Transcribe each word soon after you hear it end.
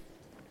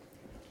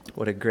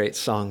What a great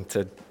song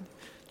to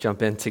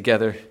jump in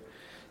together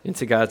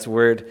into God's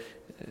Word.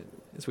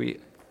 As we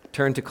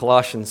turn to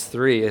Colossians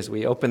 3, as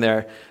we open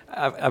there,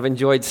 I've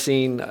enjoyed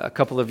seeing a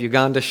couple of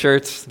Uganda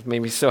shirts. It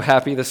made me so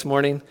happy this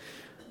morning.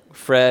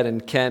 Fred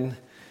and Ken,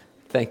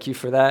 thank you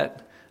for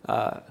that.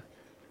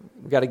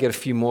 We've got to get a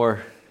few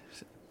more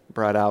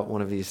brought out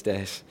one of these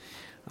days.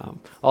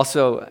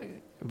 Also,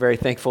 very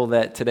thankful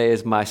that today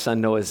is my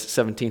son Noah's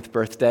 17th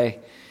birthday.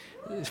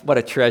 What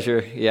a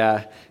treasure,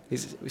 yeah.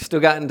 We've still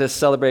gotten to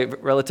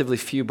celebrate relatively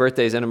few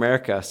birthdays in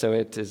America, so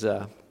it is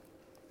a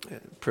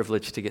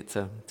privilege to get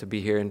to be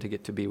here and to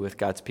get to be with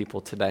God's people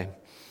today.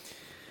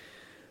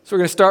 So we're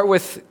going to start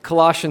with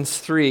Colossians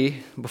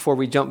 3 before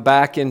we jump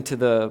back into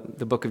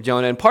the book of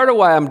Jonah. And part of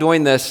why I'm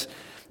doing this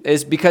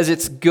is because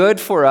it's good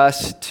for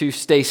us to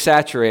stay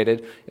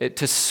saturated,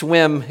 to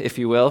swim, if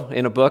you will,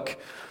 in a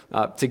book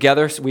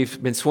together. So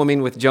we've been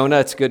swimming with Jonah.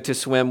 It's good to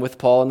swim with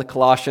Paul and the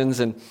Colossians,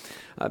 and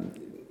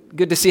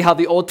good to see how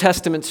the Old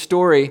Testament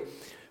story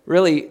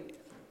really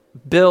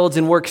builds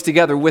and works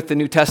together with the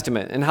New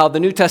Testament, and how the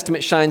New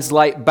Testament shines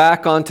light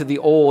back onto the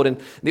Old, and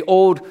the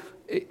Old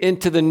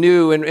into the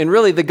New, and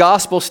really the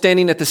gospel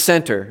standing at the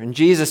center, and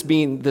Jesus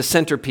being the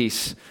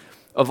centerpiece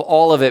of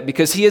all of it,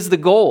 because he is the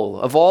goal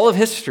of all of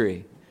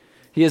history.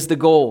 He is the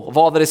goal of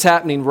all that is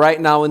happening right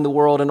now in the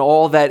world and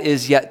all that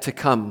is yet to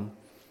come.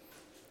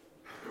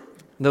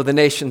 Though the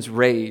nations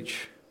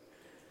rage,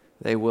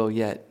 they will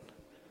yet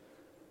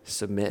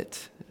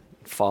submit,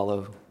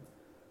 follow,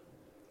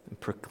 and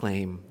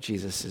proclaim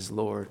Jesus is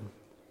Lord.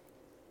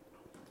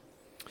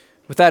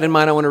 With that in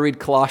mind, I want to read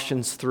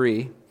Colossians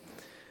 3,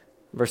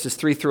 verses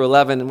 3 through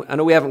 11. I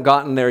know we haven't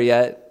gotten there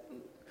yet,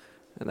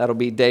 and that'll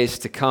be days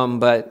to come,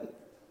 but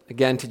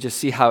again, to just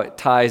see how it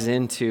ties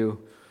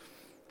into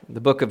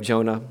the book of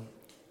Jonah,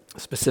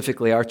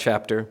 specifically our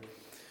chapter.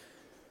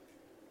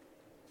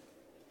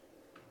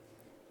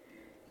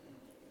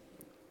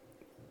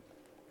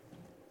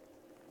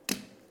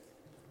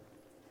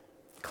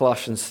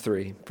 Colossians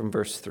 3, from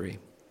verse 3.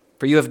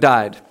 For you have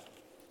died,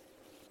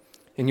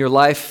 and your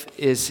life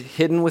is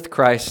hidden with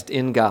Christ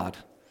in God.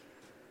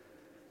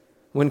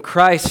 When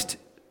Christ,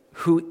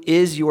 who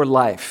is your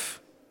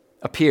life,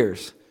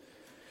 appears,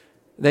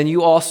 then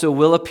you also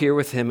will appear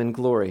with him in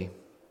glory.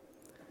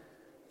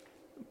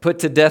 Put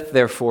to death,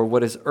 therefore,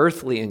 what is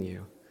earthly in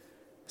you: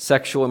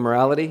 sexual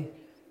immorality,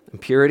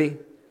 impurity,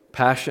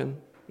 passion,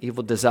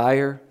 evil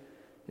desire,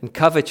 and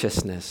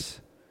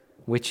covetousness,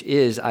 which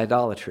is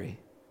idolatry.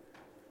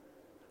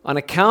 On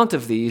account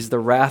of these, the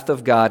wrath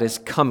of God is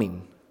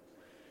coming.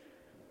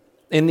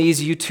 In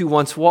these you too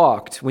once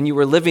walked when you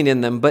were living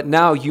in them, but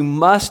now you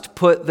must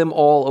put them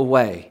all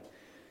away: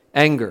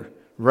 anger,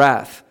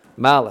 wrath,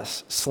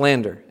 malice,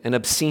 slander, and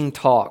obscene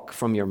talk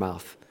from your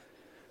mouth.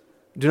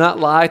 Do not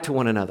lie to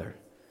one another,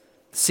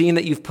 seeing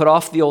that you've put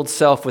off the old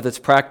self with its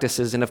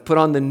practices and have put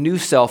on the new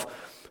self,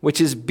 which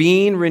is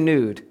being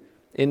renewed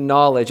in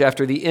knowledge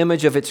after the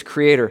image of its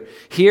creator.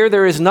 Here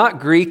there is not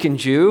Greek and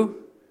Jew,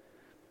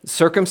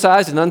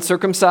 circumcised and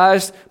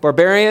uncircumcised,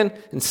 barbarian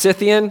and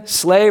Scythian,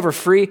 slave or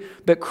free,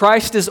 but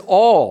Christ is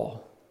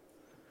all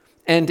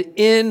and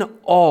in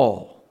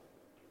all.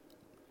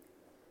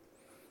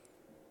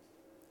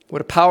 What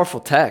a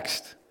powerful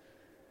text.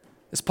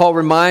 As Paul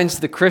reminds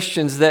the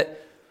Christians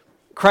that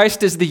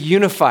Christ is the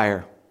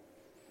unifier,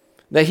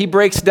 that he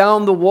breaks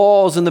down the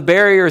walls and the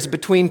barriers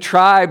between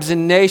tribes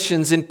and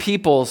nations and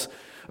peoples,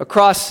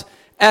 across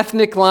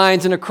ethnic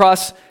lines and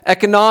across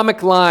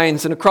economic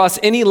lines and across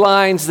any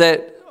lines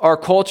that our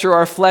culture,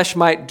 our flesh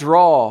might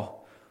draw.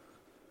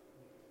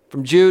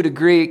 From Jew to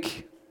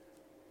Greek,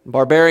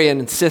 barbarian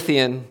and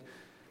Scythian,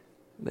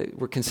 they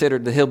were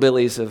considered the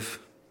hillbillies of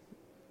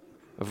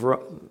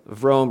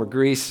Rome or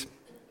Greece.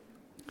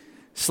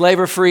 Slave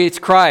or free, it's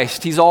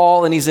Christ. He's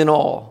all and he's in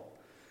all.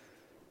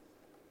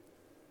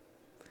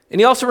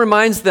 And he also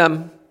reminds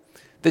them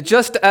that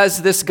just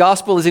as this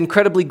gospel is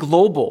incredibly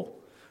global,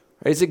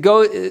 right, as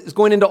it's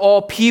going into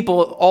all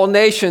people, all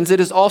nations, it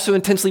is also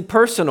intensely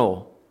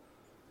personal.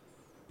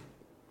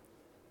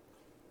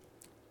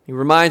 He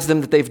reminds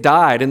them that they've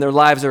died and their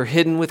lives are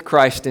hidden with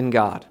Christ in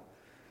God.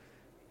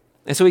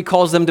 And so he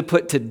calls them to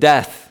put to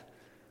death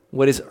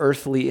what is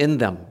earthly in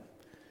them: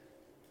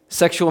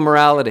 sexual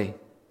immorality,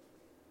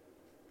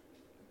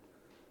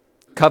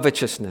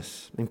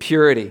 covetousness,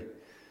 impurity,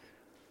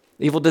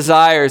 evil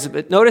desires.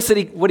 But notice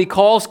that what he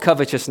calls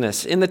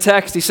covetousness. In the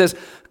text, he says,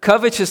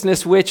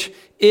 covetousness, which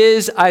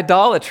is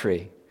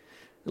idolatry.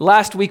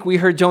 Last week, we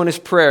heard Jonah's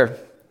prayer,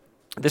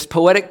 this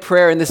poetic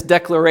prayer and this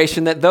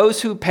declaration that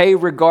those who pay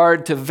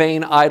regard to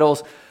vain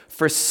idols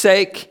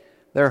forsake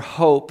their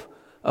hope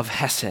of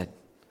Hesed,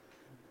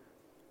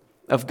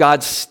 of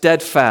God's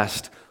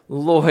steadfast,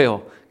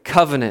 loyal,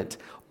 covenant,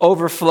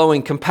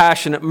 overflowing,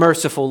 compassionate,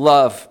 merciful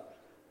love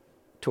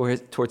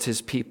towards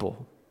his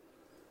people.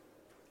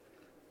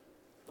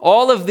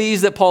 All of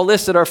these that Paul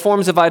listed are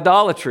forms of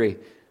idolatry.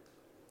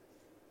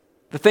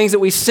 The things that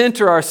we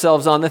center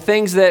ourselves on, the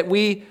things that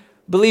we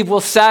believe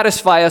will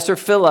satisfy us or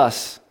fill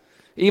us.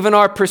 Even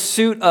our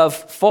pursuit of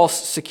false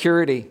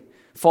security,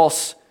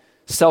 false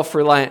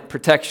self-reliant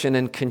protection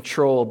and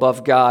control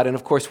above God. And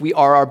of course, we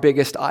are our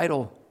biggest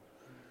idol.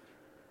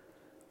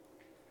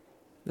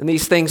 And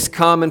these things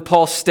come, and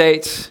Paul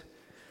states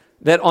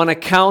that on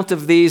account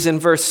of these, in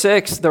verse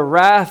 6, the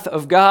wrath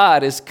of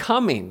God is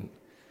coming.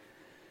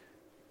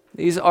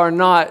 These are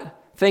not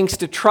things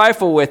to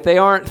trifle with. They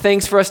aren't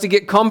things for us to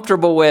get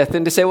comfortable with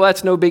and to say, well,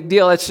 that's no big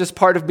deal. It's just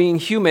part of being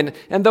human.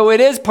 And though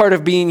it is part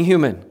of being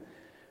human,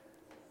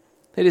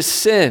 it is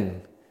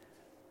sin.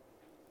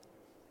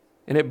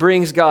 And it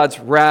brings God's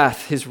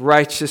wrath, his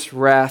righteous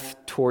wrath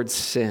towards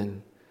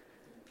sin.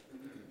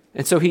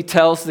 And so he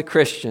tells the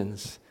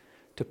Christians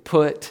to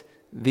put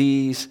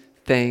these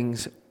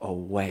things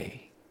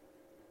away.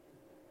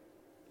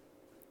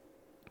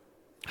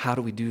 How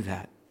do we do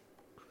that?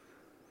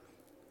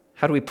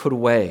 How do we put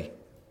away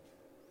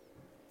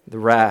the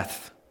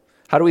wrath?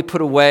 How do we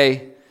put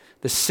away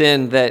the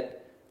sin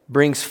that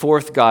brings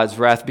forth God's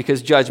wrath?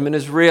 Because judgment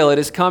is real. It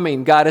is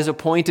coming. God has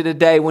appointed a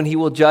day when he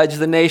will judge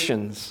the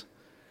nations.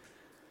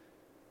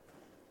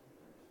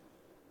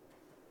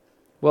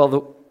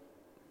 Well,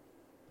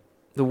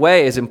 the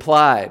way is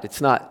implied.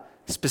 It's not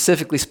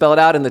specifically spelled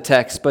out in the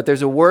text, but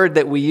there's a word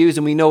that we use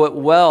and we know it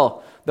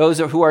well. Those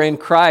who are in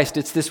Christ,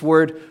 it's this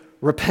word,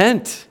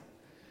 repent.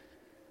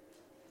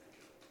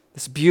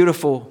 This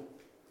beautiful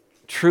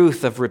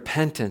truth of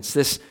repentance,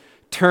 this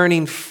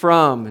turning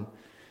from and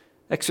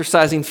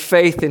exercising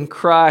faith in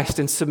Christ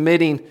and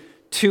submitting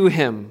to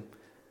him.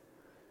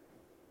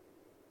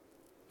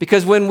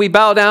 Because when we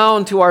bow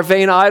down to our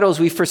vain idols,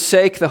 we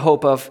forsake the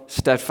hope of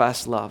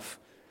steadfast love.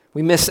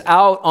 We miss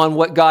out on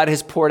what God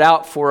has poured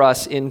out for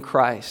us in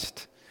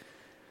Christ.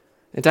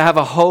 And to have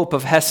a hope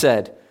of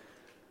Hesed,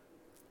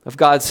 of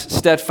God's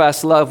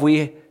steadfast love,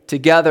 we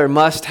together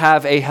must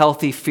have a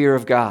healthy fear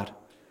of God.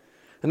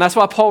 And that's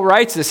why Paul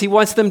writes this. He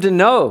wants them to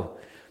know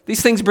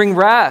these things bring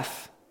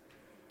wrath.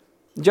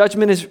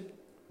 Judgment is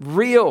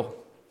real.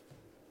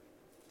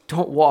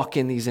 Don't walk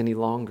in these any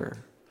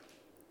longer.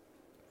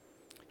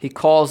 He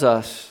calls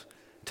us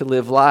to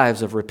live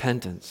lives of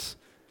repentance,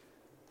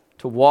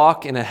 to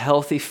walk in a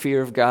healthy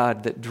fear of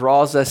God that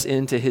draws us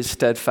into his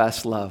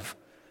steadfast love,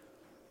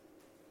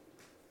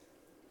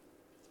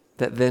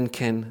 that then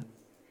can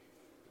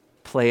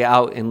play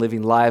out in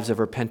living lives of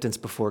repentance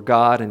before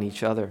God and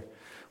each other,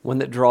 one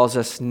that draws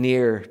us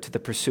near to the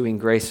pursuing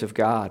grace of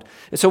God.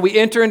 And so we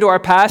enter into our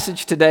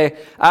passage today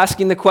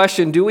asking the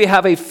question, do we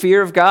have a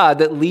fear of God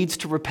that leads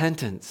to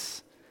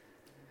repentance?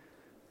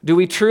 Do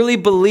we truly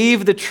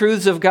believe the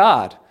truths of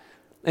God?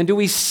 And do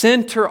we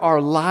center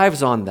our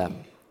lives on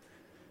them?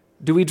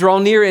 Do we draw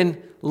near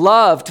in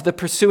love to the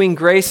pursuing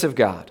grace of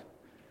God?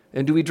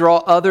 And do we draw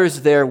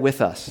others there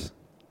with us?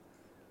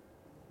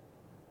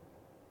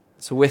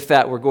 So with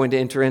that, we're going to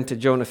enter into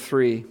Jonah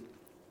 3.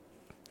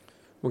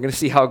 We're going to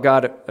see how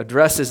God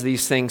addresses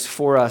these things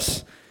for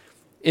us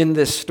in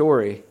this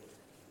story.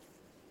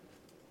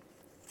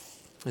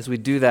 As we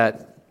do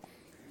that,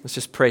 let's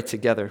just pray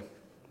together,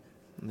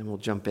 and then we'll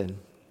jump in.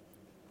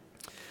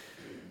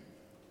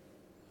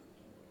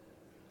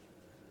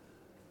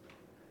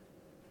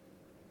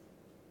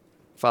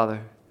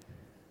 Father,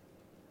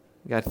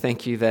 God,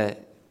 thank you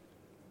that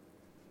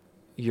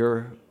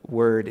your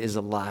word is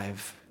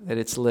alive, that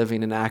it's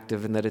living and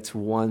active, and that it's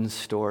one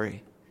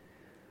story.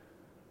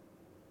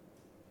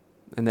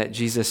 And that,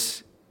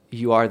 Jesus,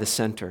 you are the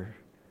center,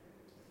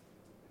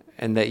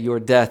 and that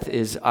your death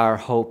is our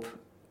hope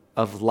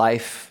of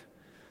life,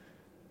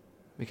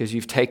 because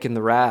you've taken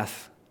the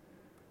wrath.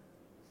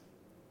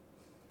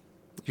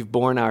 You've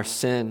borne our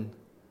sin.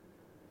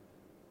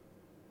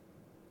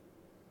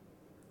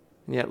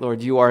 And yet,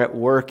 Lord, you are at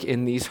work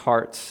in these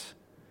hearts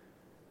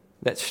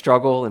that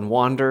struggle and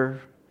wander,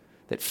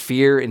 that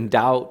fear and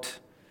doubt,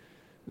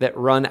 that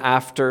run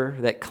after,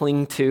 that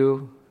cling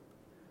to.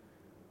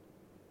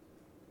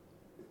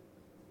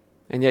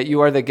 And yet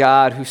you are the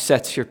God who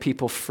sets your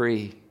people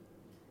free.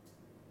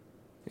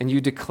 And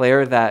you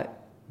declare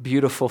that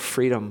beautiful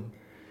freedom.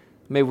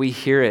 May we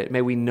hear it.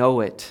 May we know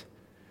it.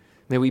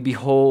 May we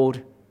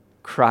behold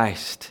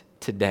Christ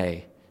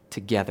today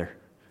together.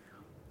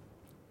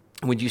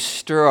 And would you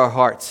stir our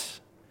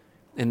hearts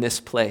in this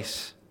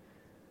place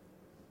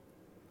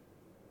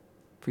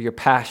for your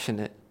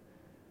passionate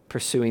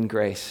pursuing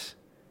grace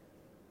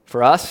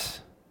for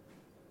us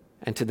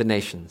and to the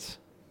nations.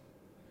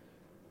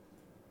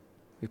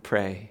 We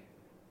pray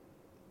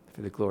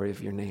for the glory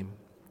of your name.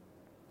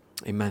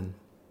 Amen.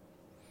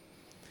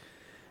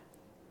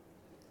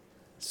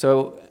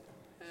 So,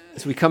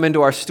 as we come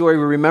into our story,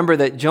 we remember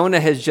that Jonah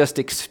has just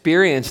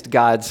experienced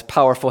God's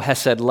powerful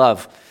Hesed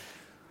love.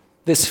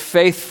 This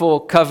faithful,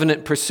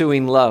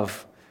 covenant-pursuing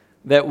love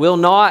that will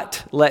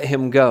not let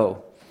him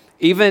go.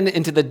 Even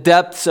into the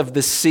depths of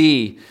the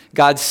sea,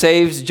 God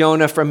saves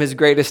Jonah from his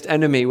greatest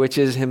enemy, which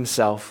is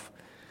himself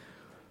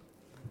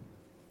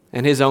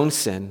and his own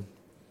sin,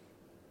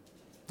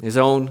 his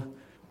own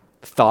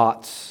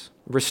thoughts,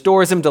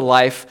 restores him to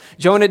life.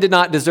 Jonah did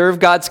not deserve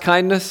God's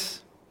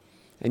kindness,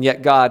 and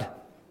yet God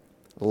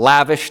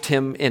lavished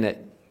him in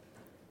it,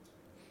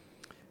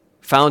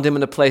 found him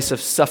in a place of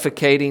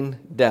suffocating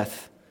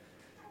death,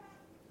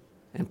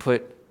 and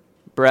put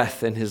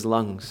breath in his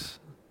lungs,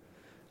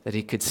 that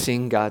he could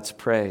sing God's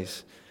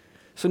praise.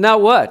 So now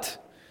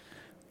what?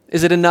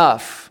 Is it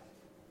enough?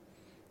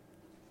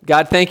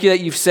 God, thank you that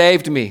you've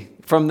saved me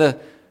from the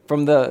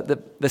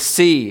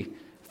sea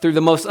through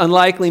the most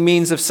unlikely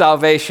means of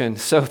salvation.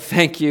 So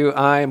thank you,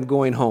 I'm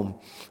going home.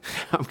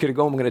 I'm going to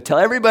go home. I'm going to tell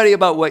everybody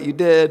about what you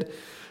did.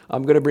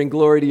 I'm going to bring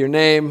glory to your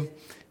name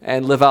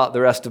and live out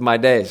the rest of my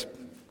days.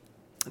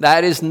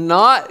 That is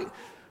not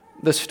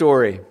the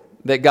story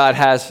that God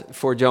has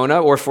for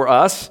Jonah or for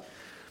us.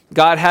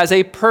 God has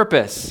a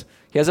purpose.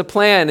 He has a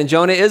plan, and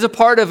Jonah is a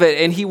part of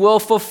it, and he will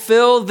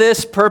fulfill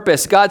this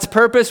purpose. God's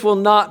purpose will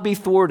not be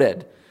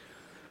thwarted.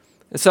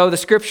 And so the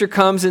scripture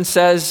comes and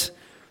says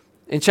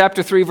in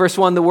chapter 3, verse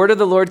 1, the word of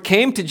the Lord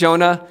came to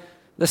Jonah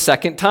the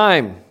second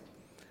time,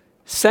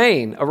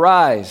 saying,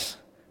 arise,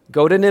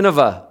 go to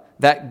Nineveh,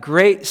 that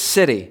great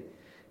city,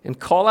 and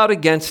call out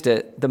against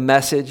it the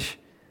message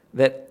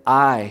that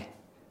I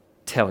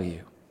tell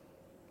you.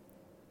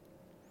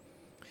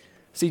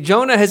 See,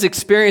 Jonah has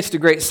experienced a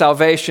great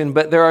salvation,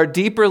 but there are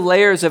deeper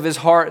layers of his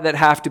heart that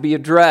have to be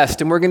addressed.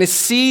 And we're going to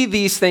see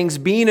these things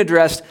being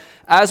addressed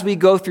as we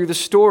go through the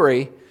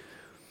story.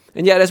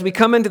 And yet, as we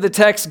come into the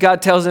text,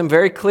 God tells him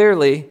very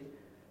clearly,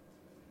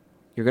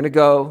 you're going to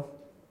go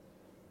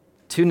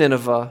to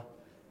Nineveh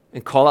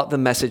and call out the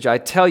message I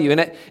tell you. And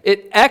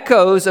it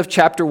echoes of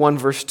chapter 1,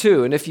 verse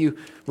 2. And if you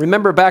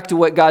remember back to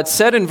what God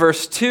said in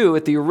verse 2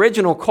 at the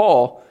original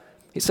call,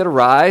 he said,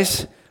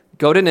 arise,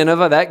 go to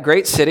Nineveh, that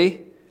great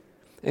city,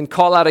 and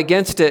call out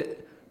against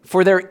it,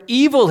 for their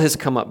evil has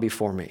come up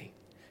before me.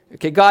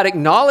 Okay, God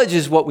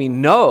acknowledges what we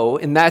know,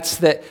 and that's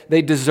that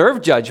they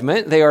deserve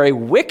judgment. They are a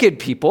wicked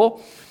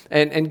people,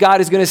 and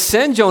God is going to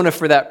send Jonah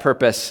for that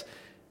purpose.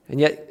 And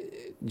yet,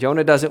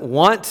 Jonah doesn't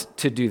want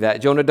to do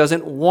that. Jonah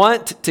doesn't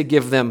want to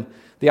give them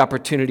the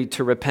opportunity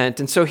to repent.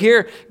 And so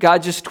here,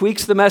 God just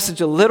tweaks the message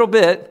a little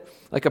bit,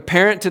 like a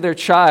parent to their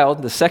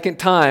child, the second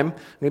time.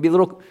 Maybe a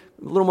little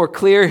more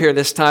clear here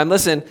this time.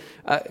 Listen,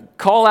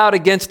 call out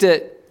against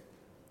it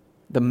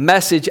the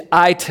message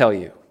I tell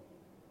you.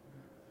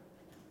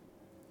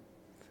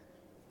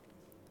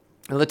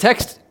 Now, the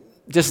text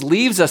just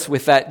leaves us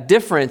with that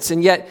difference,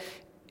 and yet,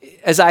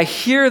 as I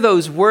hear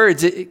those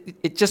words,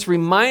 it just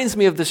reminds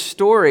me of the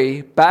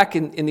story back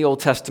in the Old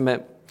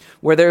Testament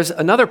where there's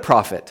another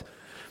prophet.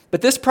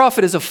 But this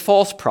prophet is a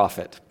false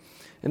prophet.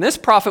 And this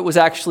prophet was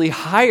actually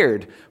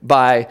hired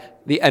by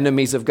the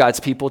enemies of God's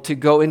people to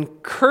go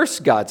and curse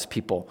God's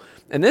people.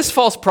 And this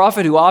false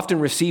prophet, who often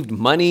received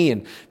money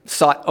and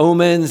sought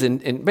omens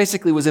and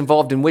basically was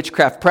involved in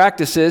witchcraft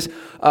practices,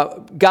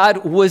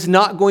 God was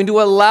not going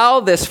to allow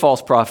this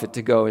false prophet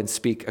to go and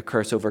speak a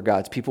curse over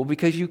God's people,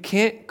 because you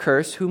can't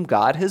curse whom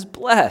God has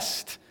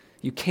blessed.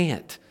 You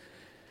can't.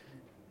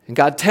 And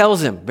God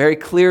tells him very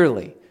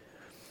clearly.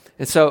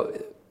 And so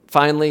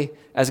finally,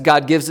 as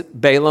God gives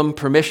Balaam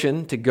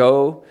permission to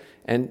go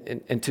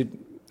and to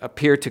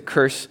appear to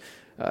curse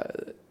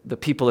the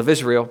people of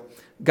Israel,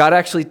 God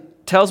actually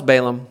tells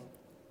Balaam,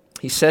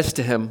 he says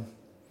to him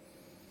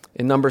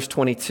in Numbers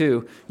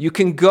 22, you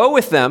can go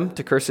with them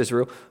to curse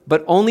Israel,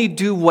 but only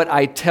do what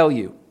I tell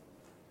you.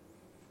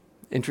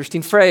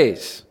 Interesting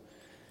phrase,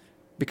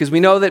 because we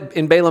know that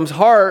in Balaam's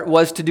heart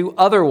was to do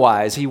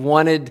otherwise. He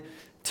wanted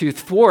to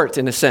thwart,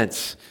 in a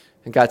sense.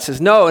 And God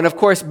says no. And of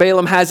course,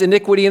 Balaam has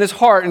iniquity in his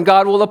heart, and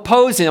God will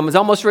oppose him. He's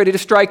almost ready to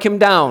strike him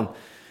down.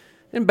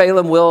 And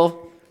Balaam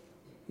will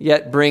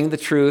yet bring the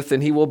truth,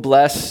 and he will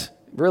bless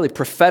really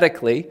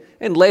prophetically.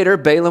 And later,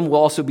 Balaam will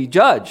also be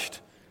judged,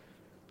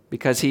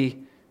 because he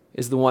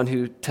is the one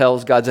who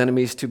tells God's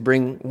enemies to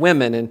bring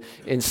women and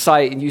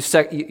incite and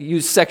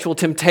use sexual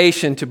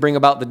temptation to bring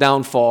about the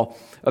downfall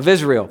of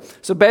Israel.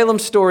 So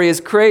Balaam's story is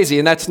crazy,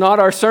 and that's not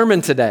our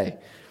sermon today.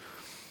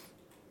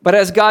 But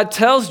as God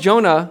tells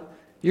Jonah,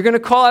 you're going to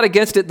call out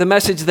against it the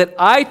message that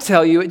I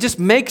tell you, it just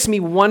makes me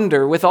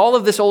wonder, with all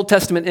of this Old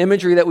Testament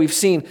imagery that we've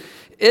seen,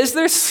 is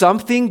there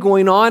something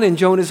going on in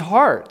Jonah's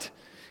heart?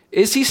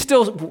 Is he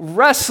still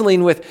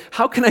wrestling with,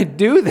 how can I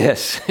do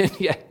this? And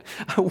yet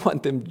I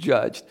want them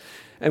judged.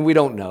 And we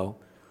don't know.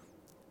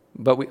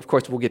 But of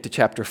course, we'll get to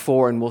chapter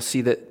 4 and we'll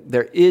see that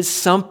there is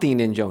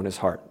something in Jonah's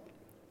heart.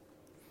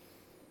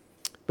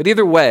 But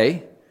either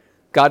way,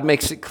 God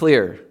makes it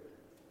clear.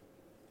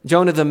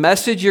 Jonah, the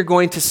message you're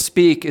going to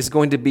speak is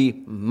going to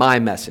be my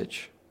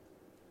message.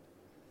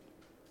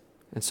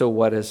 And so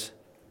what does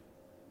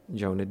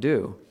Jonah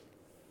do?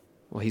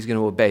 Well, he's going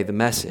to obey the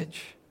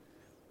message.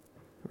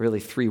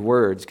 Really, 3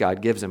 words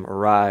God gives him: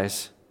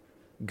 arise,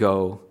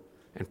 go,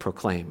 and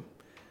proclaim.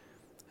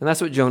 And that's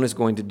what Jonah's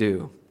going to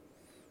do.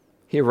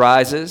 He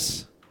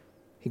arises,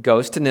 he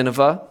goes to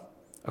Nineveh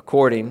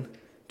according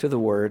to the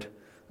word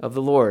of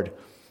the Lord.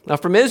 Now,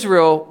 from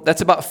Israel,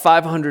 that's about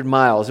 500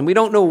 miles, and we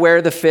don't know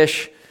where the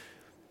fish,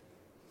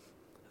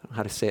 I don't know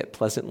how to say it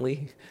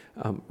pleasantly,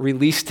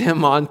 released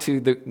him onto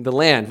the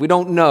land. We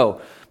don't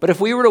know. But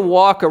if we were to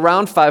walk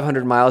around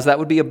 500 miles, that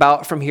would be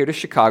about from here to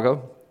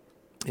Chicago.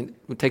 It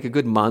would take a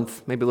good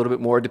month, maybe a little bit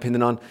more,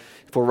 depending on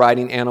for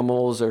riding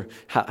animals or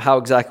how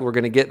exactly we're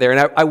going to get there.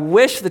 And I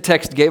wish the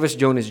text gave us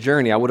Jonah's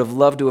journey. I would have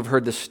loved to have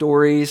heard the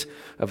stories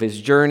of his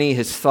journey,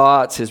 his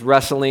thoughts, his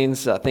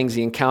wrestlings, things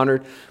he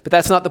encountered. But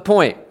that's not the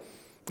point.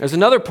 There's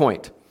another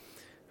point.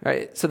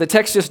 Right? So the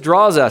text just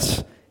draws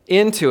us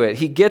into it.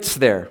 He gets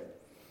there.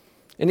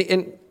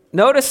 And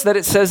notice that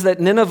it says that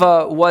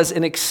Nineveh was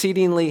an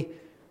exceedingly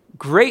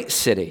great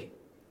city.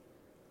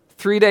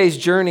 3 days'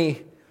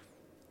 journey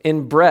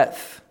in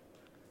breadth.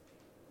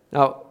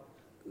 Now,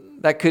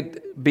 that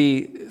could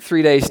be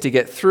 3 days to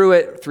get through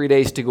it, 3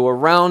 days to go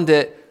around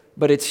it,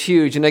 but it's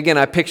huge. And again,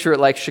 I picture it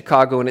like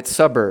Chicago and its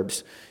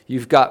suburbs.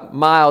 You've got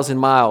miles and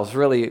miles,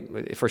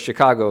 really, for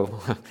Chicago,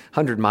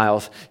 100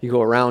 miles, you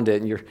go around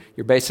it, and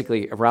you're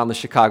basically around the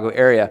Chicago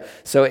area.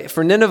 So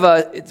for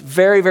Nineveh, it's a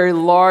very, very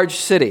large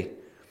city.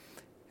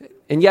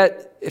 And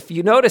yet, if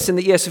you notice in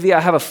the ESV,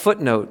 I have a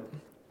footnote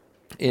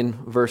in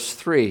verse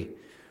 3.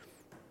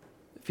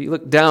 If you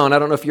look down, I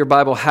don't know if your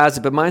Bible has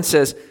it, but mine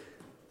says,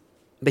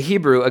 the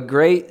Hebrew, a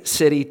great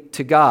city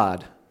to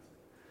God.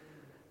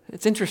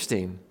 It's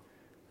interesting.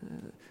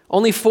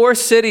 Only 4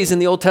 cities in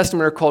the Old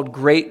Testament are called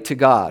great to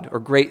God, or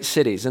great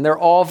cities, and they're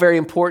all very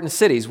important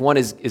cities. One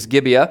is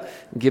Gibeah.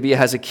 Gibeah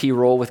has a key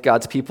role with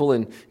God's people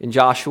in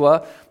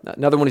Joshua.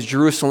 Another one is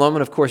Jerusalem,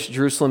 and of course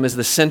Jerusalem is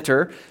the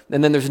center.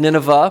 And then there's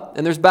Nineveh,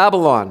 and there's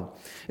Babylon.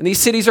 And these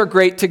cities are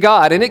great to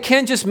God, and it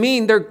can't just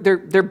mean they're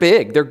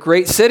big, they're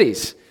great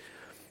cities.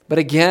 But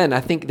again,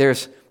 I think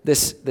there's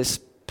this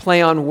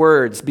play on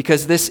words,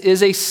 because this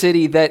is a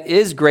city that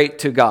is great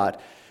to God.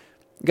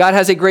 God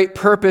has a great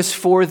purpose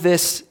for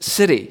this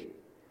city.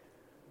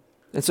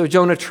 And so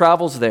Jonah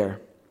travels there.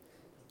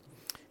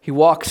 He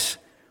walks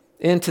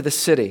into the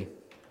city.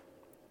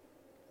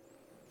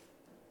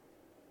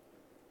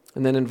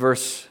 And then in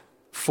verse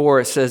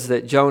 4, it says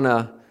that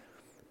Jonah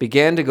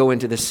began to go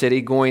into the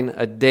city, going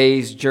a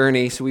day's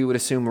journey, so we would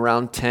assume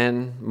around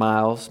 10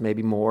 miles,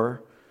 maybe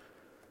more.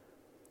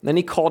 Then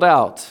he called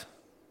out,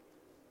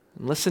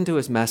 and listen to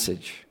his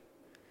message.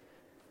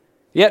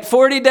 Yet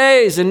 40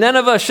 days and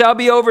Nineveh shall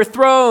be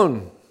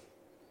overthrown.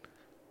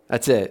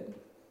 That's it.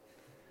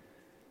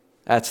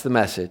 That's the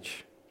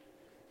message.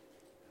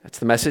 That's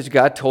the message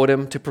God told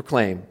him to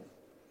proclaim.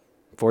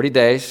 40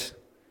 days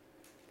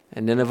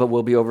and Nineveh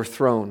will be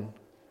overthrown.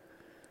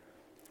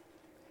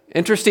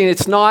 Interesting,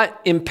 it's not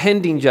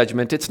impending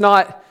judgment. It's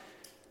not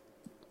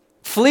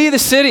flee the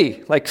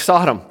city like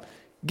Sodom.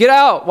 Get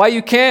out while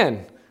you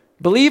can.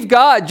 Believe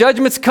God,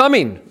 judgment's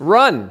coming.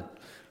 Run.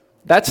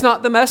 That's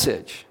not the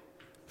message.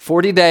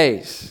 40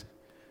 days.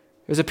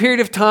 There's a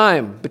period of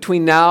time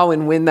between now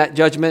and when that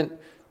judgment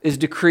is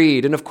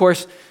decreed. And of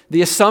course,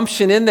 the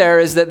assumption in there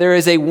is that there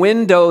is a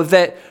window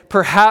that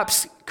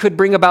perhaps could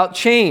bring about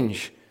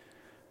change.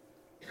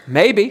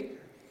 Maybe.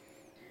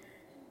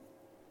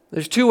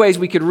 There's 2 ways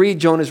we could read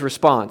Jonah's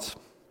response.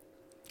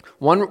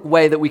 One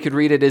way that we could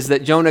read it is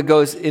that Jonah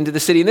goes into the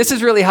city. And this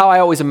is really how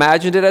I always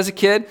imagined it as a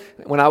kid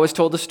when I was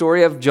told the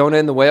story of Jonah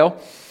and the whale.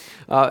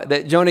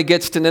 That Jonah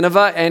gets to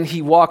Nineveh and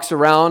he walks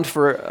around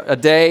for a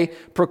day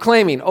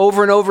proclaiming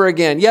over and over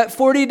again, yet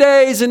 40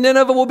 days and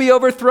Nineveh will be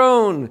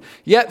overthrown.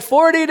 Yet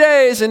 40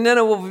 days and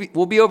Nineveh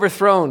will be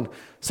overthrown.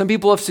 Some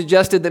people have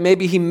suggested that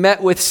maybe he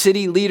met with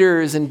city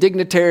leaders and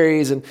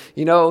dignitaries and,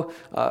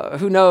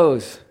 who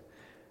knows.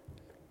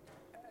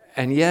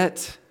 And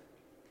yet,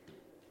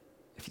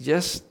 if you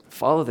just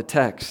follow the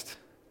text,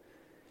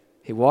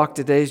 he walked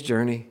a day's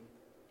journey.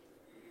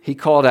 He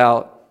called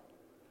out,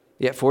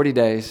 yet 40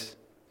 days.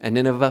 And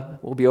Nineveh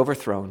will be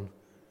overthrown.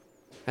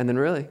 And then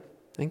really,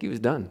 I think he was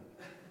done.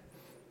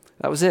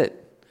 That was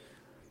it.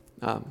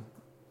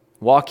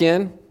 Walk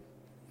in,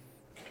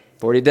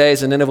 40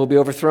 days and Nineveh will be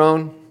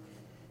overthrown.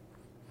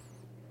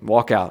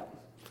 Walk out.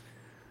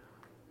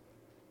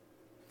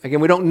 Again,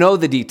 we don't know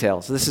the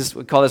details.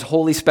 We call this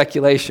holy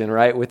speculation,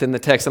 right, within the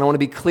text. And I want to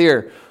be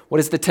clear. What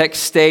does the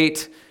text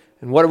state?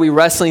 And what are we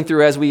wrestling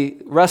through as we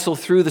wrestle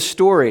through the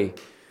story?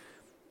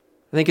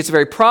 I think it's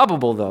very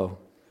probable, though,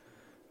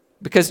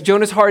 because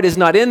Jonah's heart is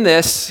not in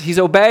this. He's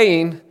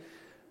obeying.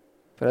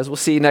 But as we'll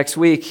see next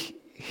week,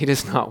 he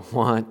does not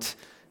want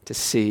to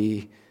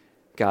see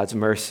God's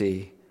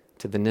mercy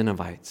to the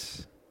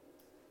Ninevites.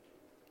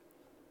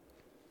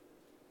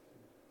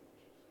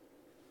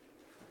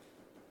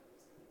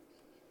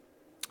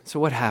 So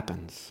what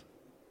happens?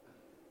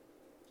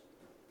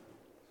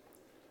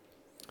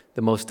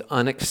 The most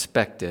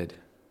unexpected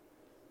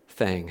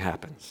thing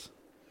happens.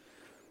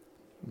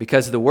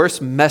 Because the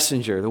worst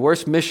messenger, the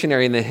worst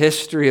missionary in the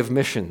history of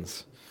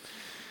missions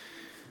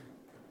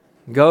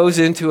goes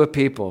into a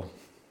people.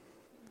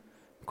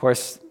 Of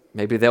course,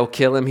 maybe they'll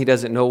kill him. He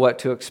doesn't know what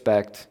to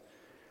expect.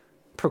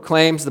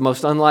 Proclaims the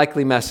most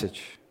unlikely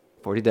message.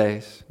 40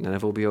 days,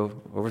 Nineveh will be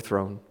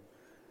overthrown.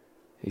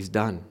 He's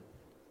done.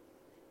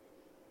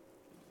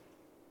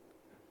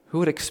 Who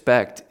would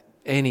expect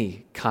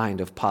any kind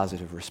of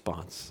positive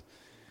response?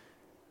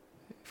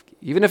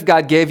 Even if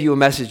God gave you a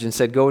message and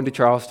said, go into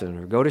Charleston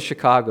or go to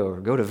Chicago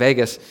or go to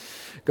Vegas,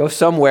 go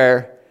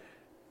somewhere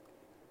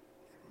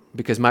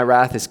because my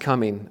wrath is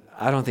coming,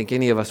 I don't think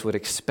any of us would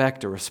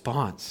expect a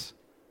response.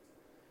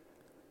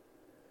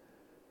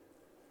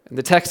 And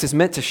the text is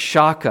meant to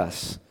shock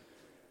us.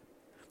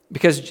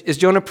 Because as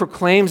Jonah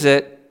proclaims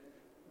it,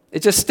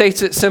 it just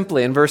states it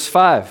simply in verse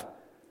 5.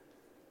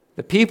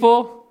 The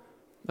people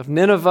of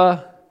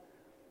Nineveh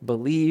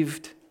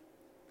believed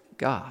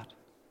God.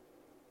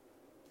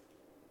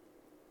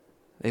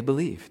 They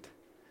believed.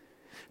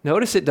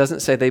 Notice it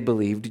doesn't say they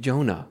believed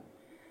Jonah.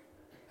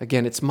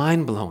 Again, it's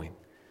mind-blowing.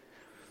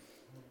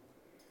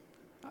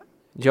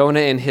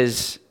 Jonah in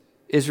his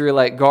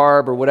Israelite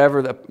garb or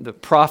whatever the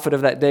prophet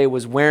of that day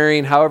was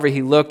wearing, however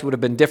he looked, would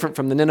have been different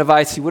from the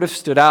Ninevites. He would have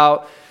stood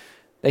out.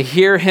 They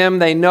hear him.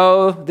 They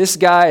know this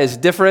guy is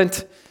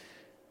different.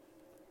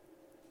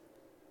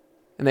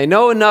 And they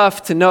know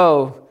enough to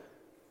know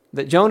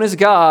that Jonah's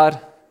God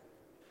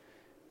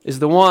is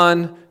the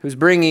one who's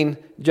bringing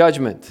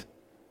judgment.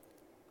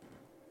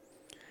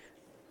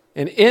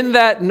 And in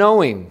that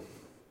knowing,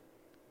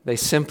 they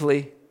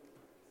simply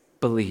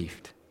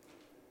believed.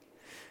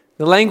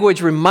 The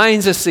language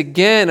reminds us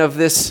again of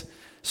this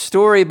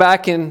story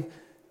back in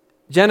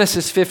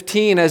Genesis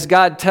 15 as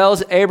God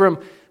tells Abram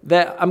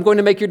that I'm going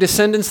to make your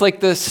descendants like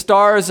the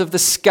stars of the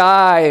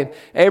sky.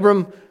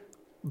 Abram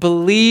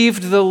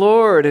believed the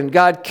Lord and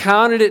God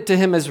counted it to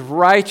him as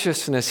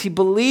righteousness. He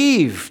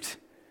believed.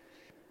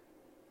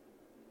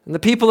 And the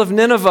people of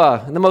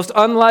Nineveh, in the most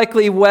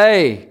unlikely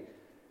way,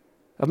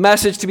 a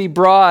message to be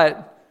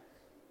brought,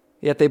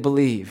 yet they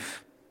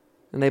believe.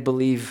 And they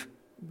believe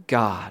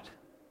God.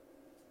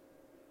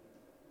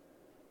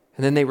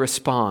 And then they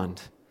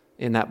respond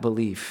in that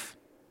belief.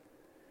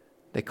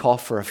 They call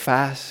for a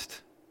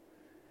fast.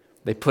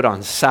 They put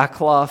on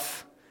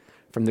sackcloth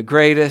from the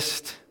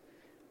greatest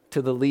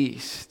to the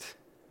least.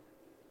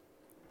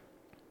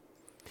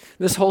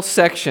 This whole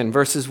section,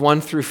 verses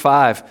 1 through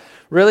 5,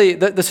 really,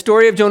 the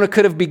story of Jonah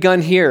could have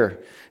begun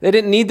here. They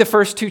didn't need the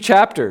first 2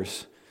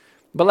 chapters.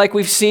 But like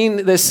we've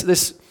seen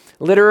this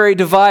literary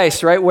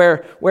device, right,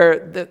 where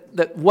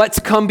what's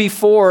come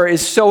before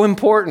is so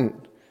important.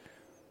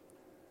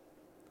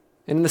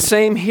 And the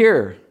same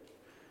here.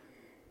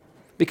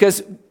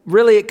 Because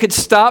really it could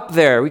stop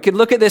there. We could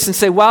look at this and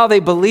say, wow, they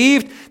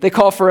believed. They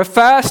call for a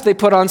fast. They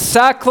put on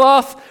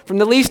sackcloth from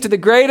the least to the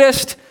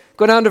greatest.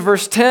 Go down to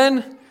verse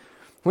 10.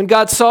 When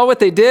God saw what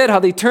they did, how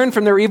they turned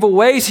from their evil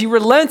ways, he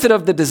relented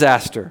of the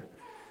disaster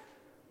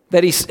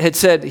that he had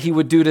said he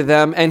would do to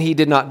them, and he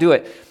did not do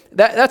it.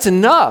 That's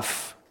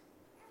enough.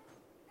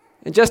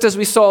 And just as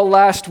we saw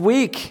last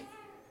week,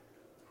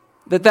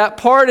 that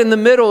part in the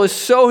middle is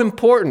so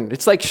important.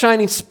 It's like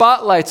shining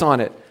spotlights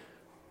on it.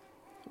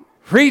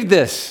 Read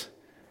this.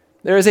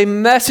 There is a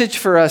message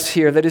for us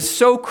here that is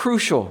so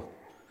crucial.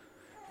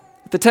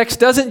 The text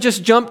doesn't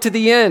just jump to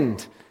the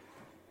end. It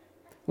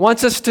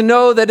wants us to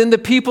know that in the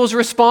people's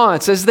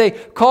response, as they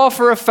call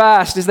for a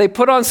fast, as they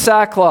put on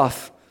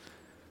sackcloth,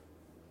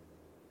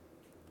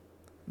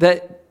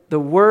 that the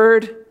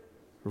word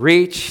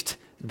reached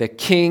the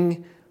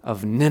king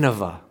of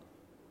Nineveh.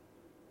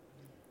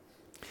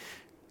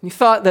 You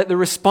thought that the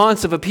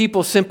response of a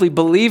people simply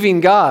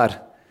believing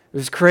God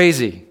was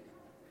crazy.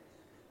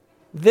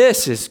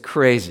 This is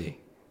crazy.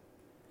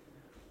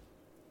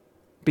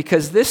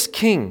 Because this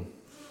king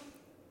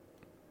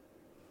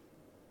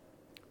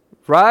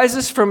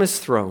rises from his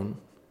throne,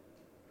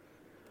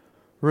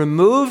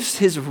 removes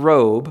his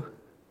robe,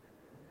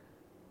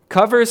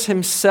 covers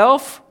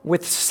himself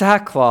with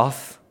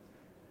sackcloth,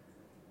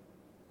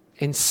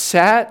 and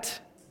sat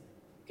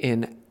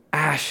in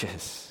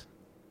ashes.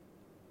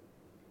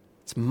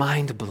 It's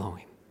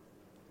mind-blowing.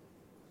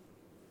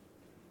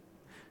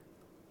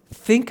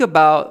 Think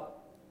about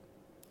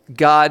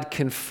God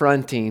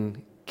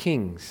confronting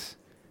kings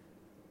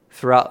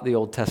throughout the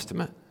Old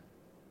Testament.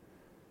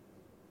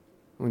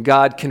 When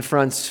God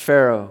confronts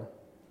Pharaoh,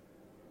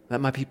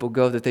 let my people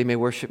go that they may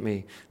worship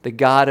me. The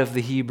God of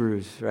the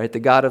Hebrews, right? The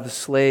God of the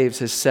slaves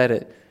has said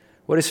it.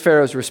 What is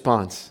Pharaoh's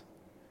response?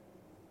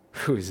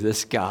 Who is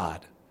this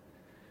God,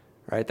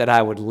 right? That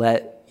I would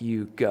let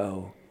you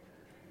go.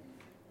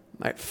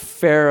 Right?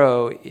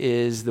 Pharaoh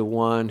is the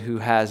one who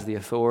has the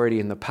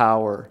authority and the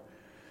power.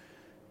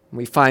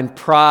 We find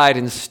pride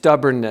and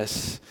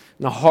stubbornness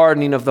and the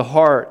hardening of the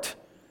heart.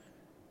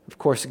 Of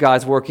course,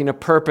 God's working a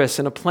purpose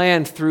and a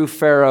plan through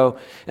Pharaoh.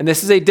 And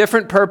this is a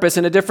different purpose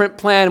and a different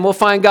plan. And we'll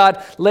find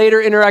God later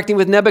interacting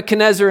with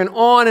Nebuchadnezzar and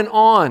on and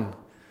on.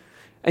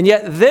 And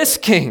yet this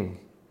king,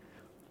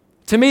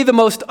 to me the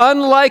most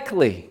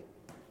unlikely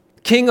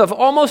king of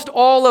almost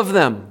all of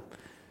them,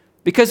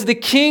 because the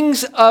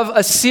kings of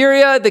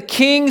Assyria,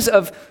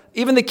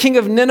 even the king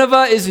of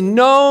Nineveh is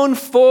known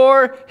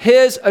for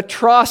his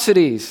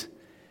atrocities.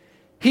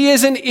 He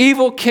is an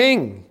evil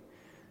king.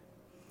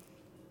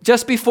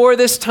 Just before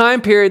this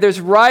time period,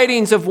 there's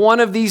writings of one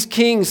of these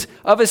kings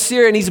of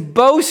Assyria, and he's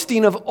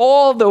boasting of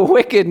all the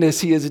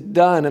wickedness he has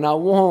done. And I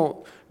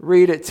won't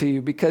read it to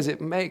you because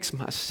it makes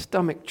my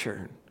stomach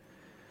churn.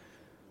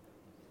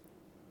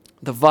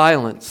 The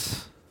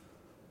violence,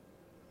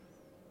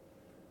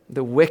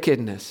 the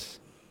wickedness.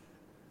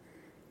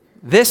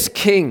 This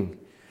king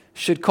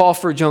should call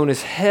for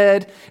Jonah's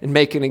head and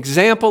make an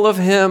example of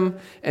him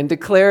and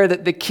declare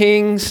that the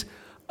kings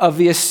of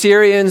the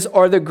Assyrians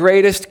are the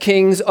greatest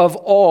kings of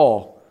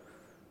all.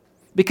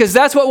 Because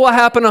that's what will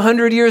happen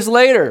 100 years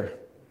later,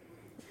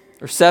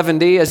 or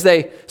 70, as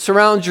they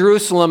surround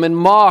Jerusalem and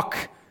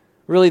mock,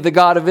 really, the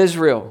God of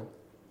Israel.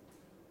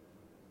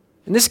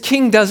 And this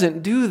king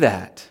doesn't do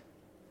that.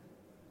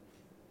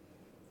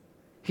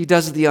 He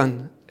does the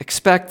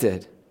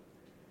unexpected.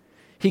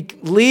 He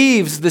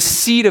leaves the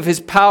seat of his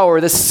power,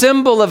 the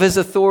symbol of his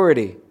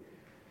authority.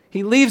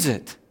 He leaves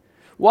it.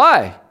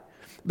 Why?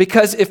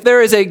 Because if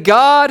there is a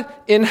God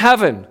in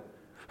heaven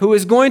who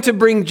is going to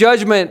bring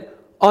judgment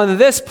on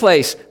this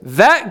place,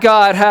 that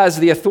God has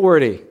the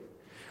authority.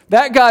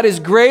 That God is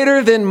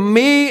greater than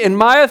me and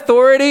my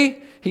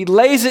authority. He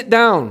lays it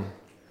down.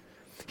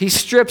 He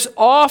strips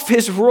off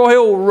his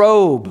royal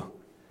robe,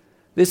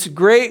 this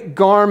great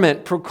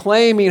garment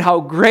proclaiming how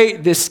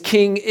great this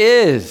king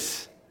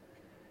is.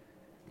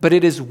 But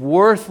it is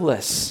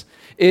worthless.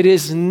 It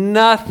is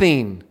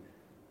nothing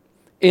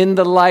in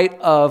the light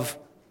of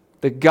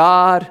the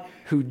God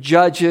who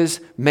judges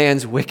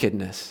man's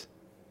wickedness.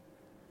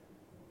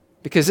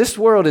 Because this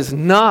world is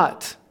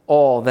not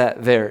all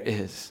that there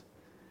is.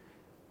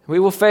 We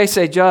will face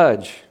a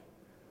judge,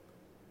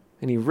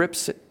 and he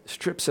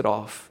strips it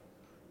off.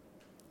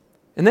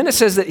 And then it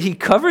says that he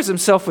covers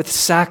himself with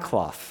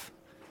sackcloth.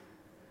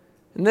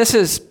 And this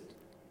is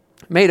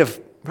made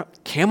of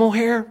camel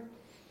hair.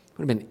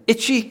 Would have been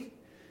itchy,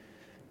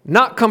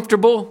 not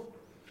comfortable.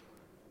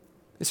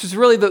 This was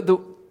really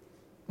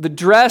the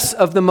dress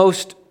of the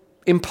most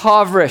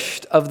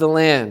impoverished of the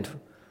land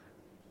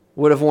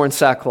would have worn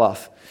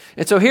sackcloth.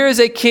 And so here is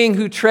a king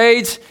who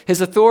trades his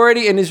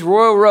authority in his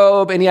royal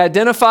robe, and he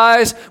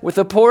identifies with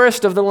the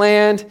poorest of the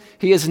land.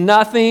 He is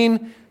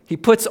nothing. He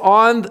puts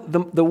on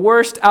the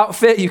worst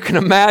outfit you can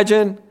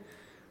imagine.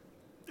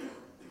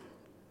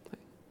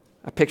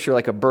 I picture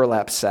like a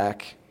burlap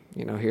sack,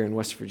 here in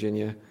West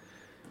Virginia,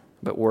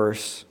 but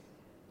worse.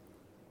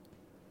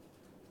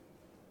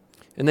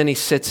 And then he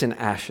sits in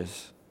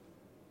ashes.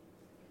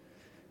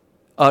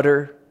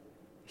 Utter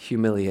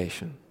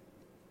humiliation.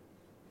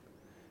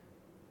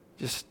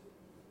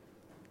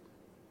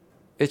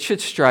 It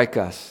should strike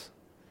us,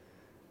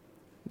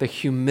 the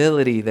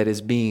humility that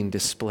is being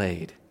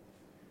displayed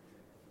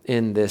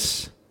in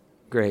this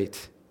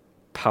great,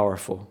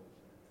 powerful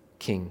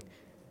king.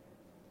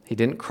 He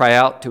didn't cry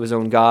out to his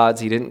own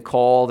gods. He didn't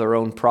call their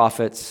own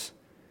prophets.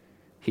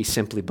 He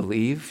simply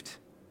believed,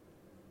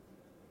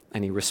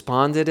 and he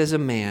responded as a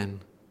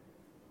man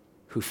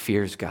who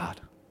fears God.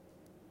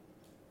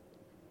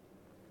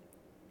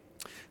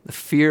 The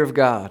fear of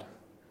God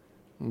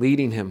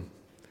leading him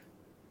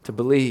to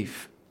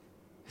believe,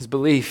 his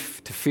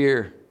belief to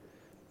fear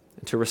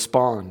and to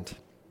respond.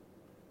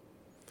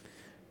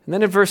 And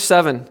then in verse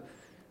 7,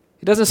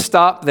 he doesn't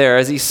stop there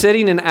as he's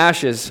sitting in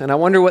ashes, and I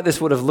wonder what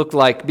this would have looked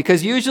like,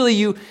 because usually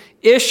you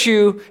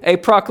issue a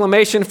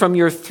proclamation from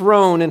your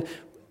throne, and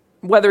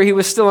whether he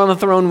was still on the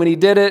throne when he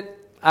did it,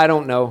 I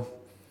don't know.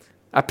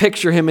 I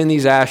picture him in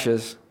these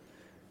ashes,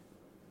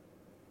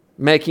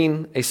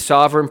 making a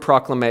sovereign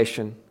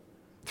proclamation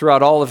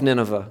throughout all of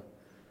Nineveh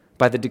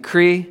by the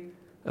decree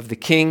of the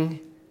king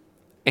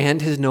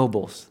and his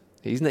nobles.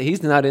 He's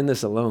not in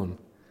this alone.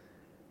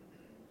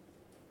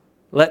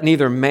 Let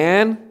neither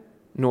man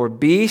nor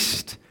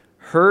beast,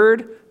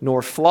 herd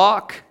nor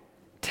flock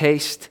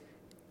taste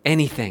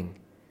anything.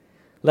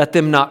 Let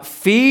them not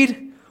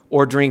feed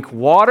or drink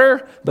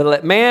water, but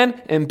let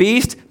man and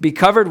beast be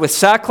covered with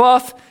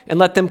sackcloth, and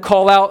let them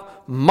call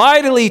out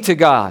mightily to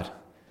God.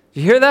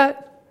 You hear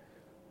that?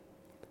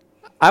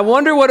 I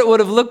wonder what it would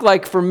have looked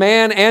like for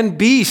man and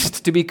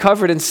beast to be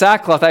covered in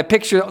sackcloth. I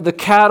picture the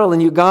cattle in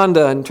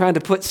Uganda and trying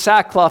to put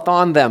sackcloth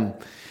on them.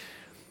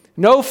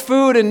 No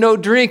food and no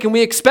drink, and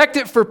we expect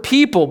it for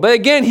people. But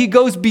again, he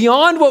goes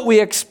beyond what we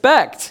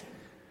expect.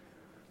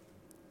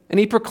 And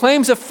he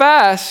proclaims a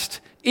fast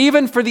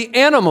even for the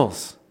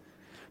animals.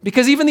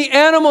 Because even the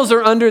animals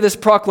are under this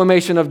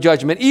proclamation of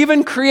judgment.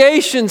 Even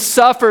creation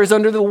suffers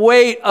under the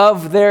weight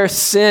of their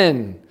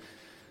sin.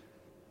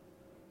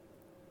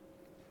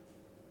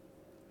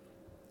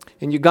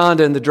 In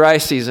Uganda, in the dry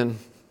season,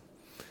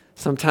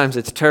 sometimes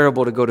it's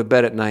terrible to go to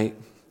bed at night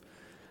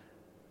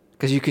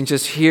because you can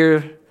just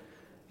hear,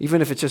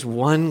 even if it's just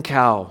one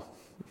cow,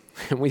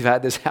 and we've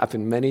had this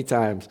happen many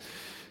times.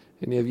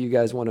 Any of you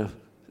guys want to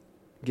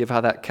give how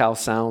that cow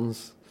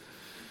sounds?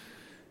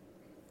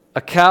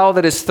 A cow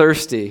that is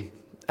thirsty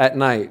at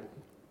night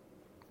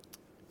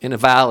in a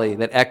valley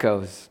that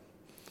echoes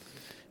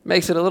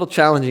makes it a little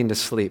challenging to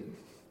sleep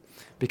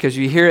because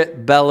you hear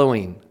it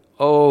bellowing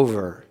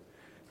over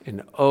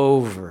and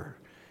over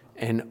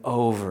and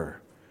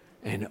over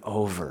and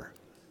over.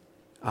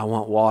 I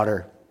want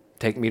water.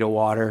 Take me to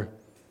water.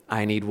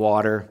 I need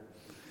water.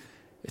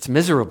 It's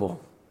miserable.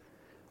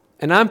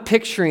 And I'm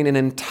picturing an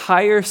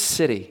entire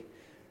city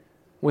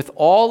with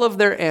all of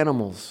their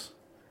animals,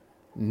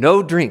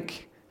 no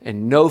drink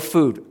and no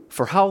food.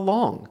 For how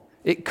long?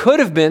 It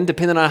could have been,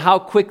 depending on how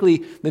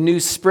quickly the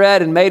news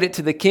spread and made it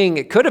to the king,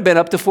 it could have been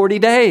up to 40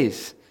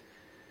 days.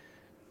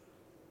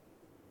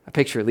 I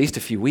picture at least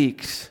a few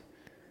weeks.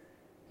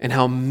 and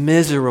how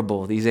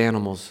miserable these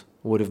animals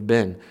would have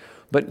been.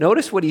 But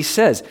notice what he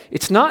says.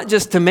 It's not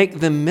just to make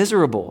them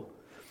miserable.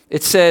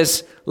 It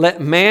says, let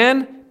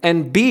man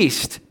and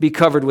beast be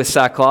covered with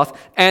sackcloth,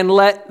 and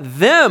let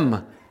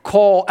them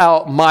call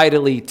out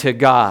mightily to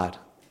God.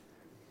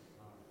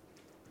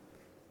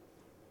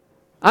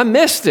 I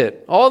missed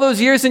it. All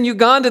those years in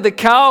Uganda, the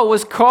cow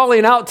was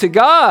calling out to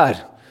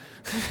God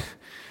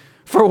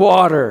for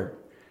water.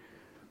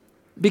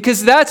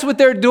 Because that's what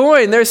they're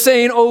doing. They're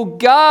saying, oh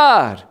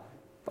God,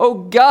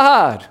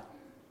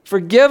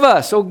 forgive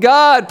us. Oh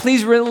God,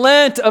 please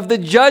relent of the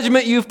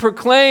judgment you've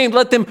proclaimed.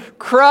 Let them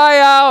cry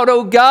out,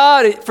 oh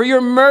God, for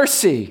your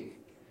mercy.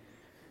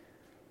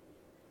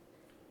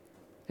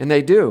 And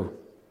they do.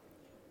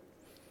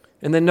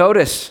 And then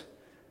notice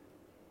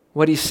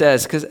what he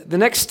says, because the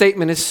next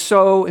statement is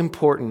so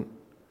important.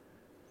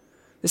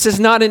 This is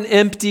not an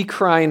empty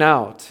crying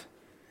out.